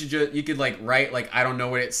 well, you could like write like I don't know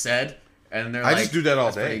what it said. And they're I just do that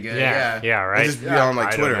all day. Pretty good. Yeah, right. I just be on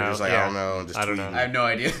like Twitter, just like I don't know. I don't know. I have no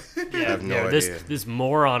idea. I have no idea. This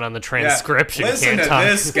moron on the transcription Listen can't to talk.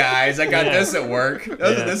 this, guys. I got this at work.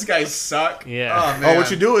 Doesn't this guy suck? Yeah. Oh, man.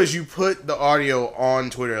 What you do is you put the audio on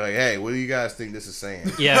Twitter, like, hey, what do you guys think this is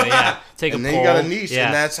saying? Yeah. Take and a then poll. you got a niche, Yeah.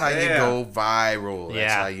 and that's how you go viral.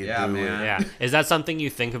 That's how you do it. Yeah. Is that something you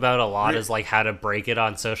think about a lot? Is like how to break it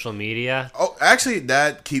on social media? Oh, actually,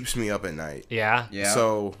 that keeps me up at night. Yeah.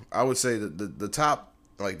 So I would say that the top,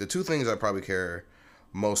 like the two things I probably care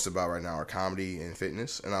most about right now are comedy and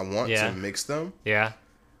fitness, and I want to mix them. Yeah.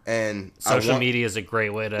 And social media is a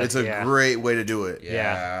great way to. It's a great way to do it.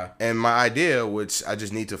 Yeah. And my idea, which I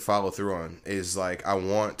just need to follow through on, is like I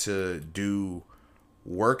want to do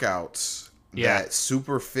workouts that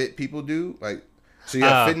super fit people do. Like, so you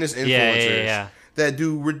have fitness influencers that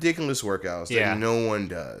do ridiculous workouts that no one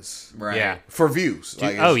does. Right. Yeah. For views.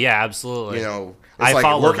 Like, absolutely. You know, it's I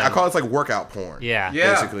call it like workout porn. Yeah.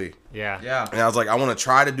 Basically. Yeah. And I was like, I want to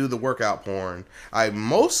try to do the workout porn. I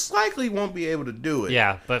most likely won't be able to do it.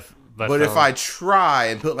 Yeah, but if I try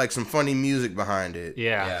and put like some funny music behind it,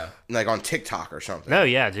 like on TikTok or something. No,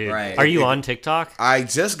 yeah, dude. Right. Are you on TikTok? I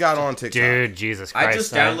just got on TikTok. Dude, Jesus Christ. I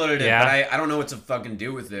just downloaded it, but I don't know what to fucking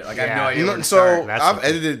do with it. Like, I have no idea. You know, so I've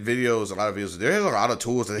edited videos, a lot of videos. There's a lot of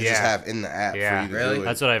tools that they just have in the app for you to do it.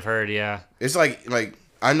 That's what I've heard, yeah. It's like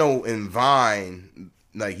I know in Vine,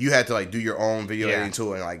 like you had to like do your own video editing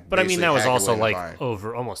tool and like. But I mean, that was also like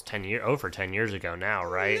over 10 years ago now,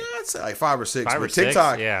 right? Yeah, I'd say like 5 or 6. But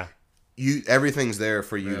TikTok, everything's there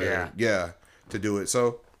for you to do it.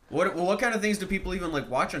 So what kind of things do people even like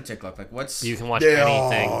watch on TikTok? Like what's you can watch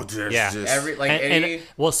anything. Every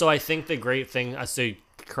so I think the great thing. So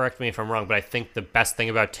correct me if I'm wrong, but I think the best thing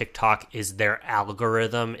about TikTok is their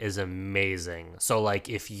algorithm is amazing. So like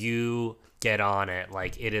if you get on it,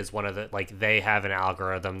 like it is one of the, like they have an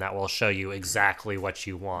algorithm that will show you exactly what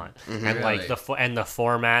you want. And like the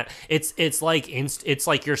format, it's like it's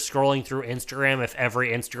like you're scrolling through Instagram if every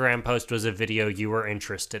Instagram post was a video you were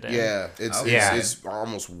interested in. It's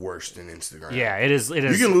almost worse than Instagram. It is you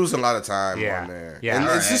can lose a lot of time on there. And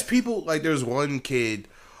it's just people, like there's one kid,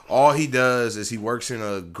 all he does is he works in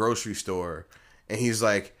a grocery store and he's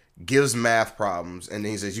like gives math problems and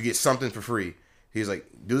then he says you get something for free. He's like,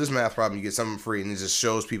 do this math problem, you get something free, and he just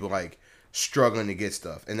shows people like struggling to get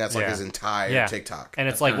stuff, and that's like his entire TikTok. And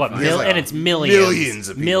it's like what, and it's millions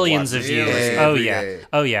of views. Oh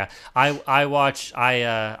yeah. I watch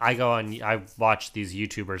these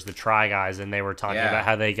YouTubers, the Try Guys, and they were talking about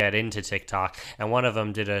how they get into TikTok, and one of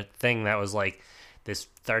them did a thing that was like this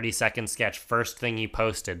 30-second sketch. First thing he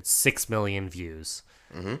posted, 6 million views.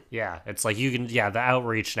 Mm-hmm. Yeah, it's like you can. Yeah, the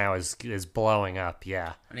outreach now is blowing up.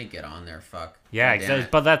 Yeah, I need to get on there. Fuck. Yeah, exactly.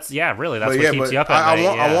 But that's really what keeps you up at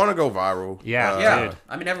night. I want to go viral. Yeah, dude.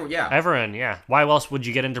 I mean, everyone. Yeah. Why else would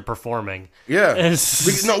you get into performing? Yeah.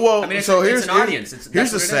 It's an audience.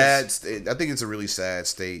 Here's the sad. I think it's a really sad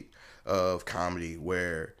state of comedy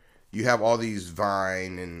where you have all these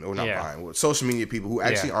Vine social media people who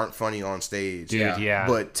actually aren't funny on stage,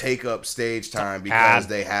 but take up stage time because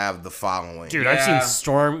they have the following. Dude, I've seen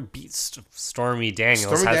Stormy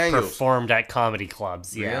Daniels performed at comedy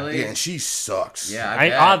clubs. Yeah, really? And she sucks.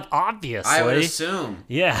 Yeah, obviously. I would assume.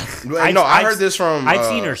 Yeah, I heard this from. I've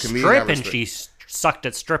seen her strip, and she sucked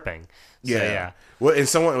at stripping. So, yeah. Well, and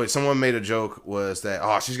someone made a joke was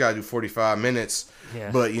that she's got to do 45 minutes.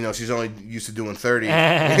 Yeah. But, she's only used to doing 30. It's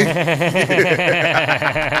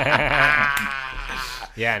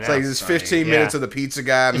like it's 15 minutes of the pizza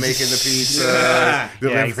guy making the pizza,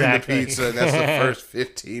 delivering the pizza, and that's the first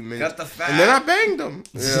 15 minutes. And then I banged him.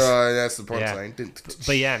 That's the punchline.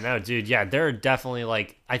 But yeah, no, dude, they're definitely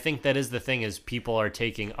like, I think that is the thing is people are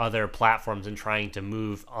taking other platforms and trying to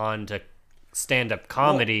move on to stand-up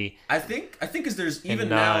comedy. Well, I think because there's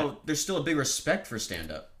now there's still a big respect for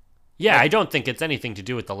stand-up. Yeah, I don't think it's anything to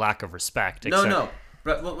do with the lack of respect. No.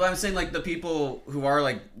 But I'm saying, like, the people who are,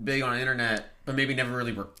 like, big on the internet, but maybe never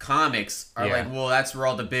really were comics, are like, well, that's where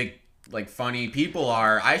all the big, like, funny people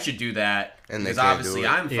are. I should do that. And because obviously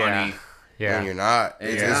I'm funny. Yeah. And you're not.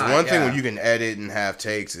 It's one thing when you can edit and have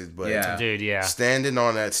takes, but dude, standing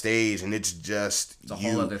on that stage and it's just a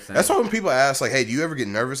whole other thing. That's why when people ask, like, hey, do you ever get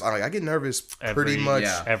nervous? I'm like, I get nervous pretty much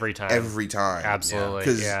every time.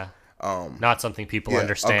 Absolutely. Yeah. Not something people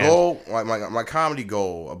understand. A goal, like my comedy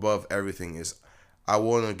goal above everything is I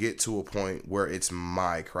want to get to a point where it's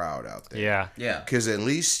my crowd out there. Yeah. Because at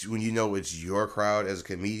least when you know it's your crowd as a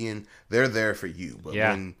comedian, they're there for you. But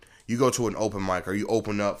when you go to an open mic or you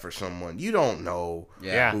open up for someone, you don't know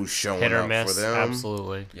who's showing Hit or up miss, for them.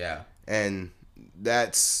 Absolutely. Yeah. And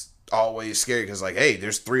that's always scary because, like, hey,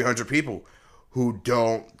 there's 300 people who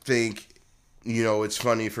don't think, it's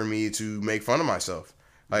funny for me to make fun of myself.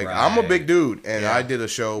 Like, I'm a big dude, and I did a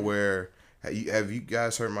show where... Have you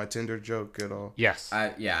guys heard my Tinder joke at all? Yes.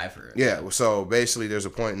 I've heard. Yeah, so basically there's a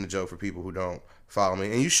point in the joke for people who don't follow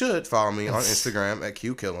me, and you should follow me on Instagram at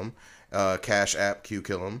QKill'em, Cash App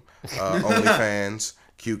QKill'em, OnlyFans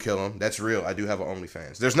QKill'em. That's real. I do have an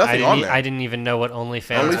OnlyFans. There's nothing on there. I didn't even know what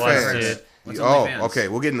OnlyFans was, dude. What's OnlyFans? Okay,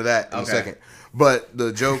 we'll get into that in a second. But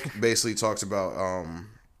the joke basically talks about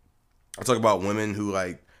I talk about women who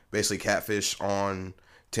like basically catfish on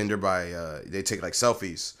Tinder by they take like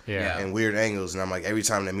selfies and weird angles, and I'm like, every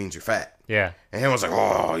time that means you're fat. Yeah. And everyone's like,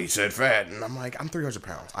 oh, you said fat, and I'm like, I'm 300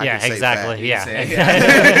 pounds. I can say exactly.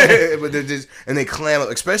 Fat. But they're just, and they clam up,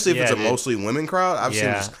 especially if it's a mostly women crowd. I've seen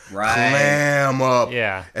just clam up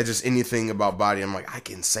at just anything about body. I'm like, I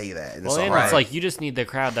can say that. And it's like you just need the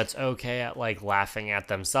crowd that's okay at like laughing at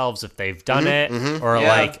themselves if they've done it, or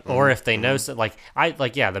like, or if they know so, like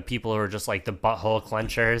the people who are just like the butthole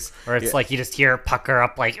clenchers, or it's like you just hear it pucker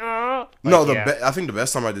up like, oh. I think the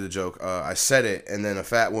best time I did the joke, I said it, and then a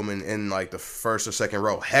fat woman in like the first or second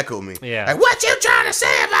row heckled me. Like, what you trying to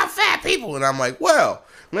say about fat people? And I'm like, well,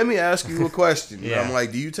 let me ask you a question. And I'm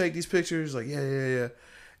like, do you take these pictures? Like, yeah.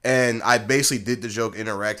 And I basically did the joke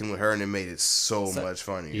interacting with her, and it made it so much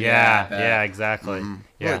funnier. Yeah, exactly.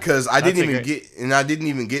 Yeah, because I didn't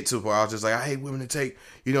even get to where I was just like, I hate women to take,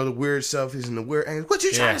 the weird selfies and the weird angles. What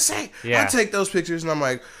you trying to say? I take those pictures, and I'm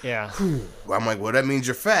like, I'm like, well, that means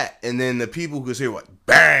you're fat. And then the people who hear what,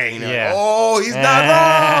 bang, like, oh, he's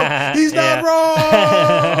not wrong. He's not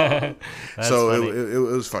wrong. So it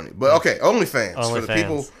was funny. But okay, OnlyFans. For the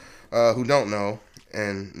people who don't know.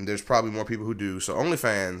 And there's probably more people who do. So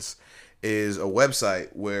OnlyFans is a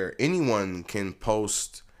website where anyone can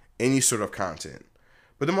post any sort of content.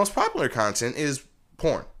 But the most popular content is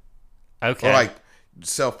porn. Okay. Or like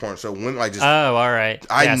self-porn. So women like just... Oh, all right.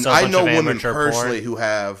 I know women personally who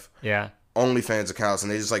have OnlyFans accounts, and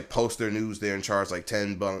they just like post their news there and charge like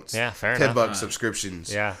 $10. Yeah, fair enough. $10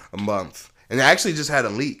 subscriptions a month. And they actually just had a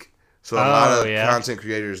leak. So a lot of content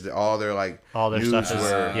creators, all their news stuff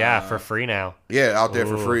is for free now. Yeah, out there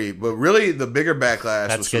for free. But really, the bigger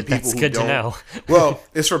backlash was from people who don't. To know. Well,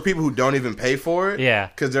 it's for people who don't even pay for it. Yeah,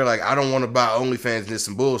 because they're like, I don't want to buy OnlyFans and this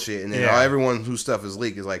some bullshit. And then everyone whose stuff is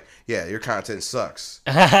leaked is like, yeah, your content sucks.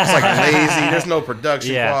 It's like lazy. There's no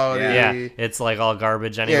production quality. Yeah, it's like all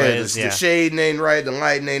garbage anyways. The shading ain't right. The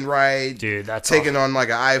lighting ain't right. Dude, that's taking on like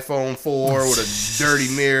an iPhone 4 with a dirty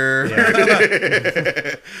mirror.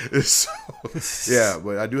 So,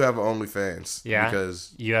 but I do have an OnlyFans. Yeah,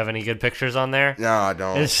 because you have any good pictures on there? No, I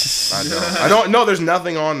don't. I don't. No, there's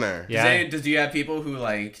nothing on there. Yeah. Do you have people who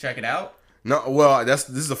like check it out? No. Well, this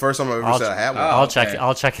is the first time I've ever said I have one. I'll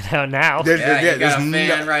check it out now. You got a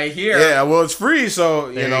fan right here. Yeah. Well, it's free,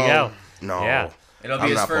 so there you go. No. Yeah. It'll be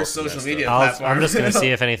his first social media platform. I'm just going to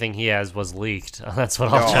see if anything he has was leaked. That's what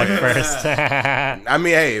I'll check first. I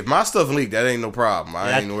mean, hey, if my stuff leaked, that ain't no problem.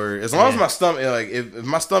 I ain't worried. As long as my stomach, like, if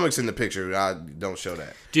my stomach's in the picture, I don't show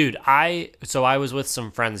that. Dude, I was with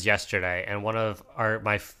some friends yesterday, and one of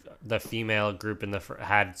the female group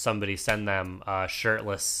had somebody send them a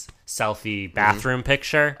shirtless selfie bathroom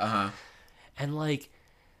picture. And, like,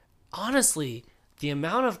 honestly, the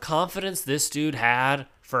amount of confidence this dude had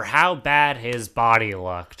for how bad his body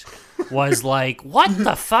looked was like, what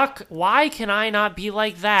the fuck? Why can I not be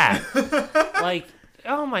like that? Like,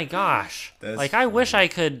 oh my gosh. Like, I wish I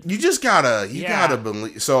could. You just gotta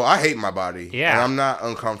believe. So I hate my body. Yeah. And I'm not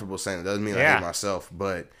uncomfortable saying it. Doesn't mean I hate myself,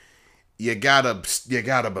 but you gotta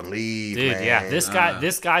believe, dude, man. Yeah.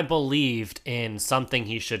 This guy believed in something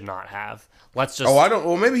he should not have. Let's just.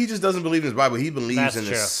 Well, maybe he just doesn't believe in his body, but he believes in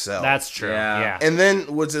himself. That's true. Yeah. And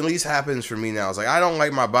then what's at least happens for me now is like, I don't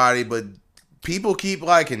like my body, but people keep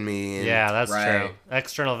liking me. And, that's true.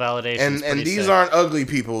 External validation. And these aren't ugly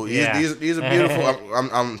people. Yeah. These are beautiful.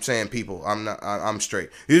 I'm saying people. I'm not. I'm straight.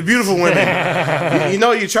 These are beautiful women.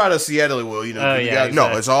 you try to Seattle. Well, exactly.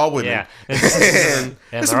 No, it's all women. Yeah. and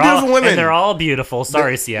it's beautiful women. And they're all beautiful.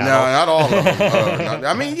 Sorry, Seattle. No, not all of them.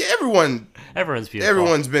 I mean, everyone's beautiful.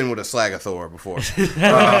 Everyone's been with a slag of Thor before.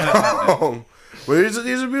 But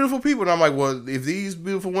these are beautiful people. And I'm like, well, if these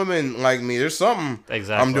beautiful women like me, there's something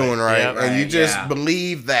I'm doing right. Yep, and you just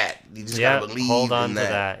believe that. You just gotta believe hold on to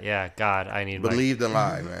that. Yeah, God, I need believe the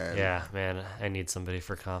lie, man. Yeah, man, I need somebody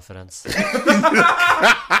for confidence.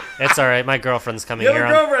 It's all right. My girlfriend's coming here.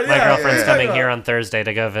 My girlfriend's coming here on Thursday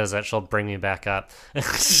to go visit. She'll bring me back up.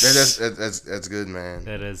 That's good, man.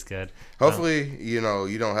 It is good. Hopefully, you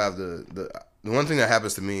don't have the one thing that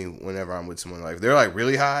happens to me whenever I'm with someone, like, if they're like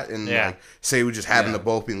really hot and like, say we just happen to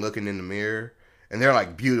both be looking in the mirror and they're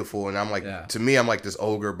like beautiful, and I'm like, to me, I'm like this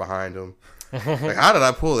ogre behind them. Like, how did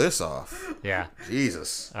I pull this off? Yeah.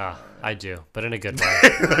 Jesus. I do, but in a good way.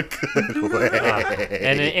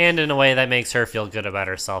 And in a way that makes her feel good about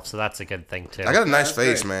herself, so that's a good thing too. I got a nice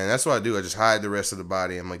face, man. That's what I do. I just hide the rest of the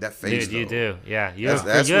body. I'm like, that face. Dude, you do. Yeah,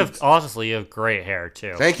 honestly, you have great hair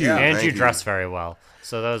too. Thank you. And you dress very well.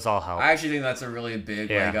 So those all help. I actually think that's a really big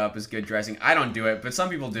leg up is good dressing. I don't do it, but some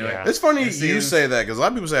people do it. It's funny you say that because a lot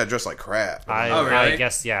of people say I dress like crap. Oh, really? I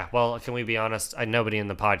guess, yeah. Well, can we be honest? Nobody in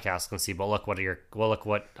the podcast can see, but look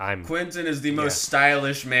what I'm. Quinton is the most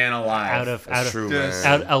stylish man alive.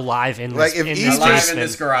 Alive in like this alive in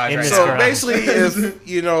this garage. Right so basically, if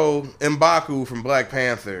M'Baku from Black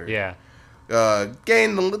Panther,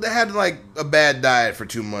 had like a bad diet for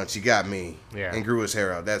 2 months. He got me, and grew his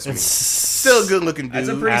hair out. That's me. Still a good looking dude. That's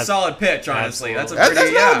a pretty solid pitch, honestly. That's not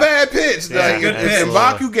a bad pitch. Like, good pitch. If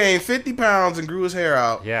M'Baku gained 50 pounds and grew his hair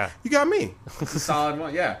out, you got me. It's a solid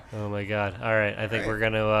one, Oh my god! All right, I think we're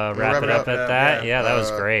gonna wrap it up at that. Yeah, that was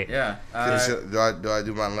great. Yeah. Do I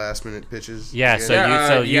do my last minute pitches? Yeah.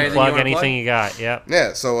 So you plug anything you got. Yep.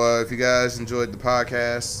 Yeah. So if you guys enjoyed the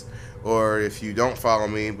podcast, or if you don't follow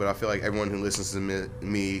me, but I feel like everyone who listens to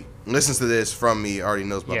this from me already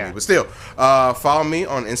knows about me. But still, follow me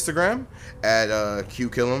on Instagram at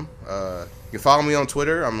QKill'em. You can follow me on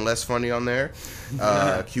Twitter. I'm less funny on there.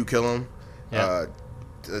 QKill'em.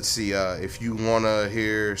 Let's see. If you want to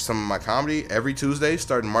hear some of my comedy, every Tuesday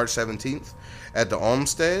starting March 17th at the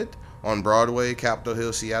Olmsted on Broadway, Capitol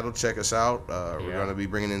Hill, Seattle. Check us out. We're going to be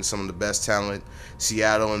bringing in some of the best talent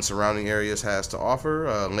Seattle and surrounding areas has to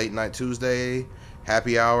offer. Late night Tuesday,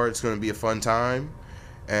 happy hour. It's going to be a fun time.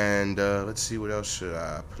 And let's see, what else should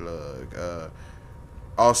I plug?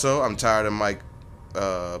 Also, I'm tired of Mike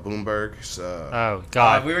Bloomberg's. Oh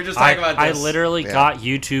God, we were just talking about this. I literally got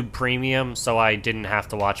YouTube Premium, so I didn't have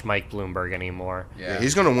to watch Mike Bloomberg anymore. Yeah,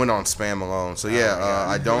 he's gonna win on spam alone. So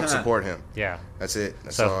I don't support him. Yeah, that's it.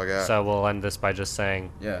 That's all I got. So we'll end this by just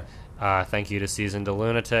saying, thank you to Seasoned to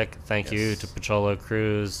Lunatic. Thank you to Pacholo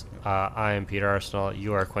Cruz. I am Peter Arsenal.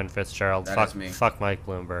 You are Quinn Fitzgerald. That's me. Fuck Mike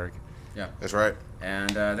Bloomberg. Yeah, that's right.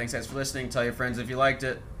 And thanks guys for listening. Tell your friends if you liked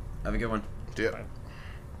it. Have a good one. Yeah.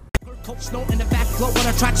 Coke snow in the back flow when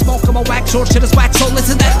I track smoke, I'm a wax or shit is wax, so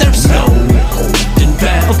listen that there's no holding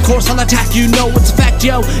back. Of course I'll attack, you know it's a fact,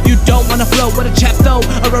 yo. You don't wanna flow with a chap though,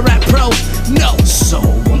 or a rap pro. No, so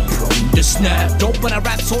I'm prone to snap. Dope when I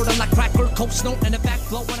rap, sort of like crack or coke snow in the back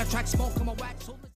flow when I track smoke, I'm a wax.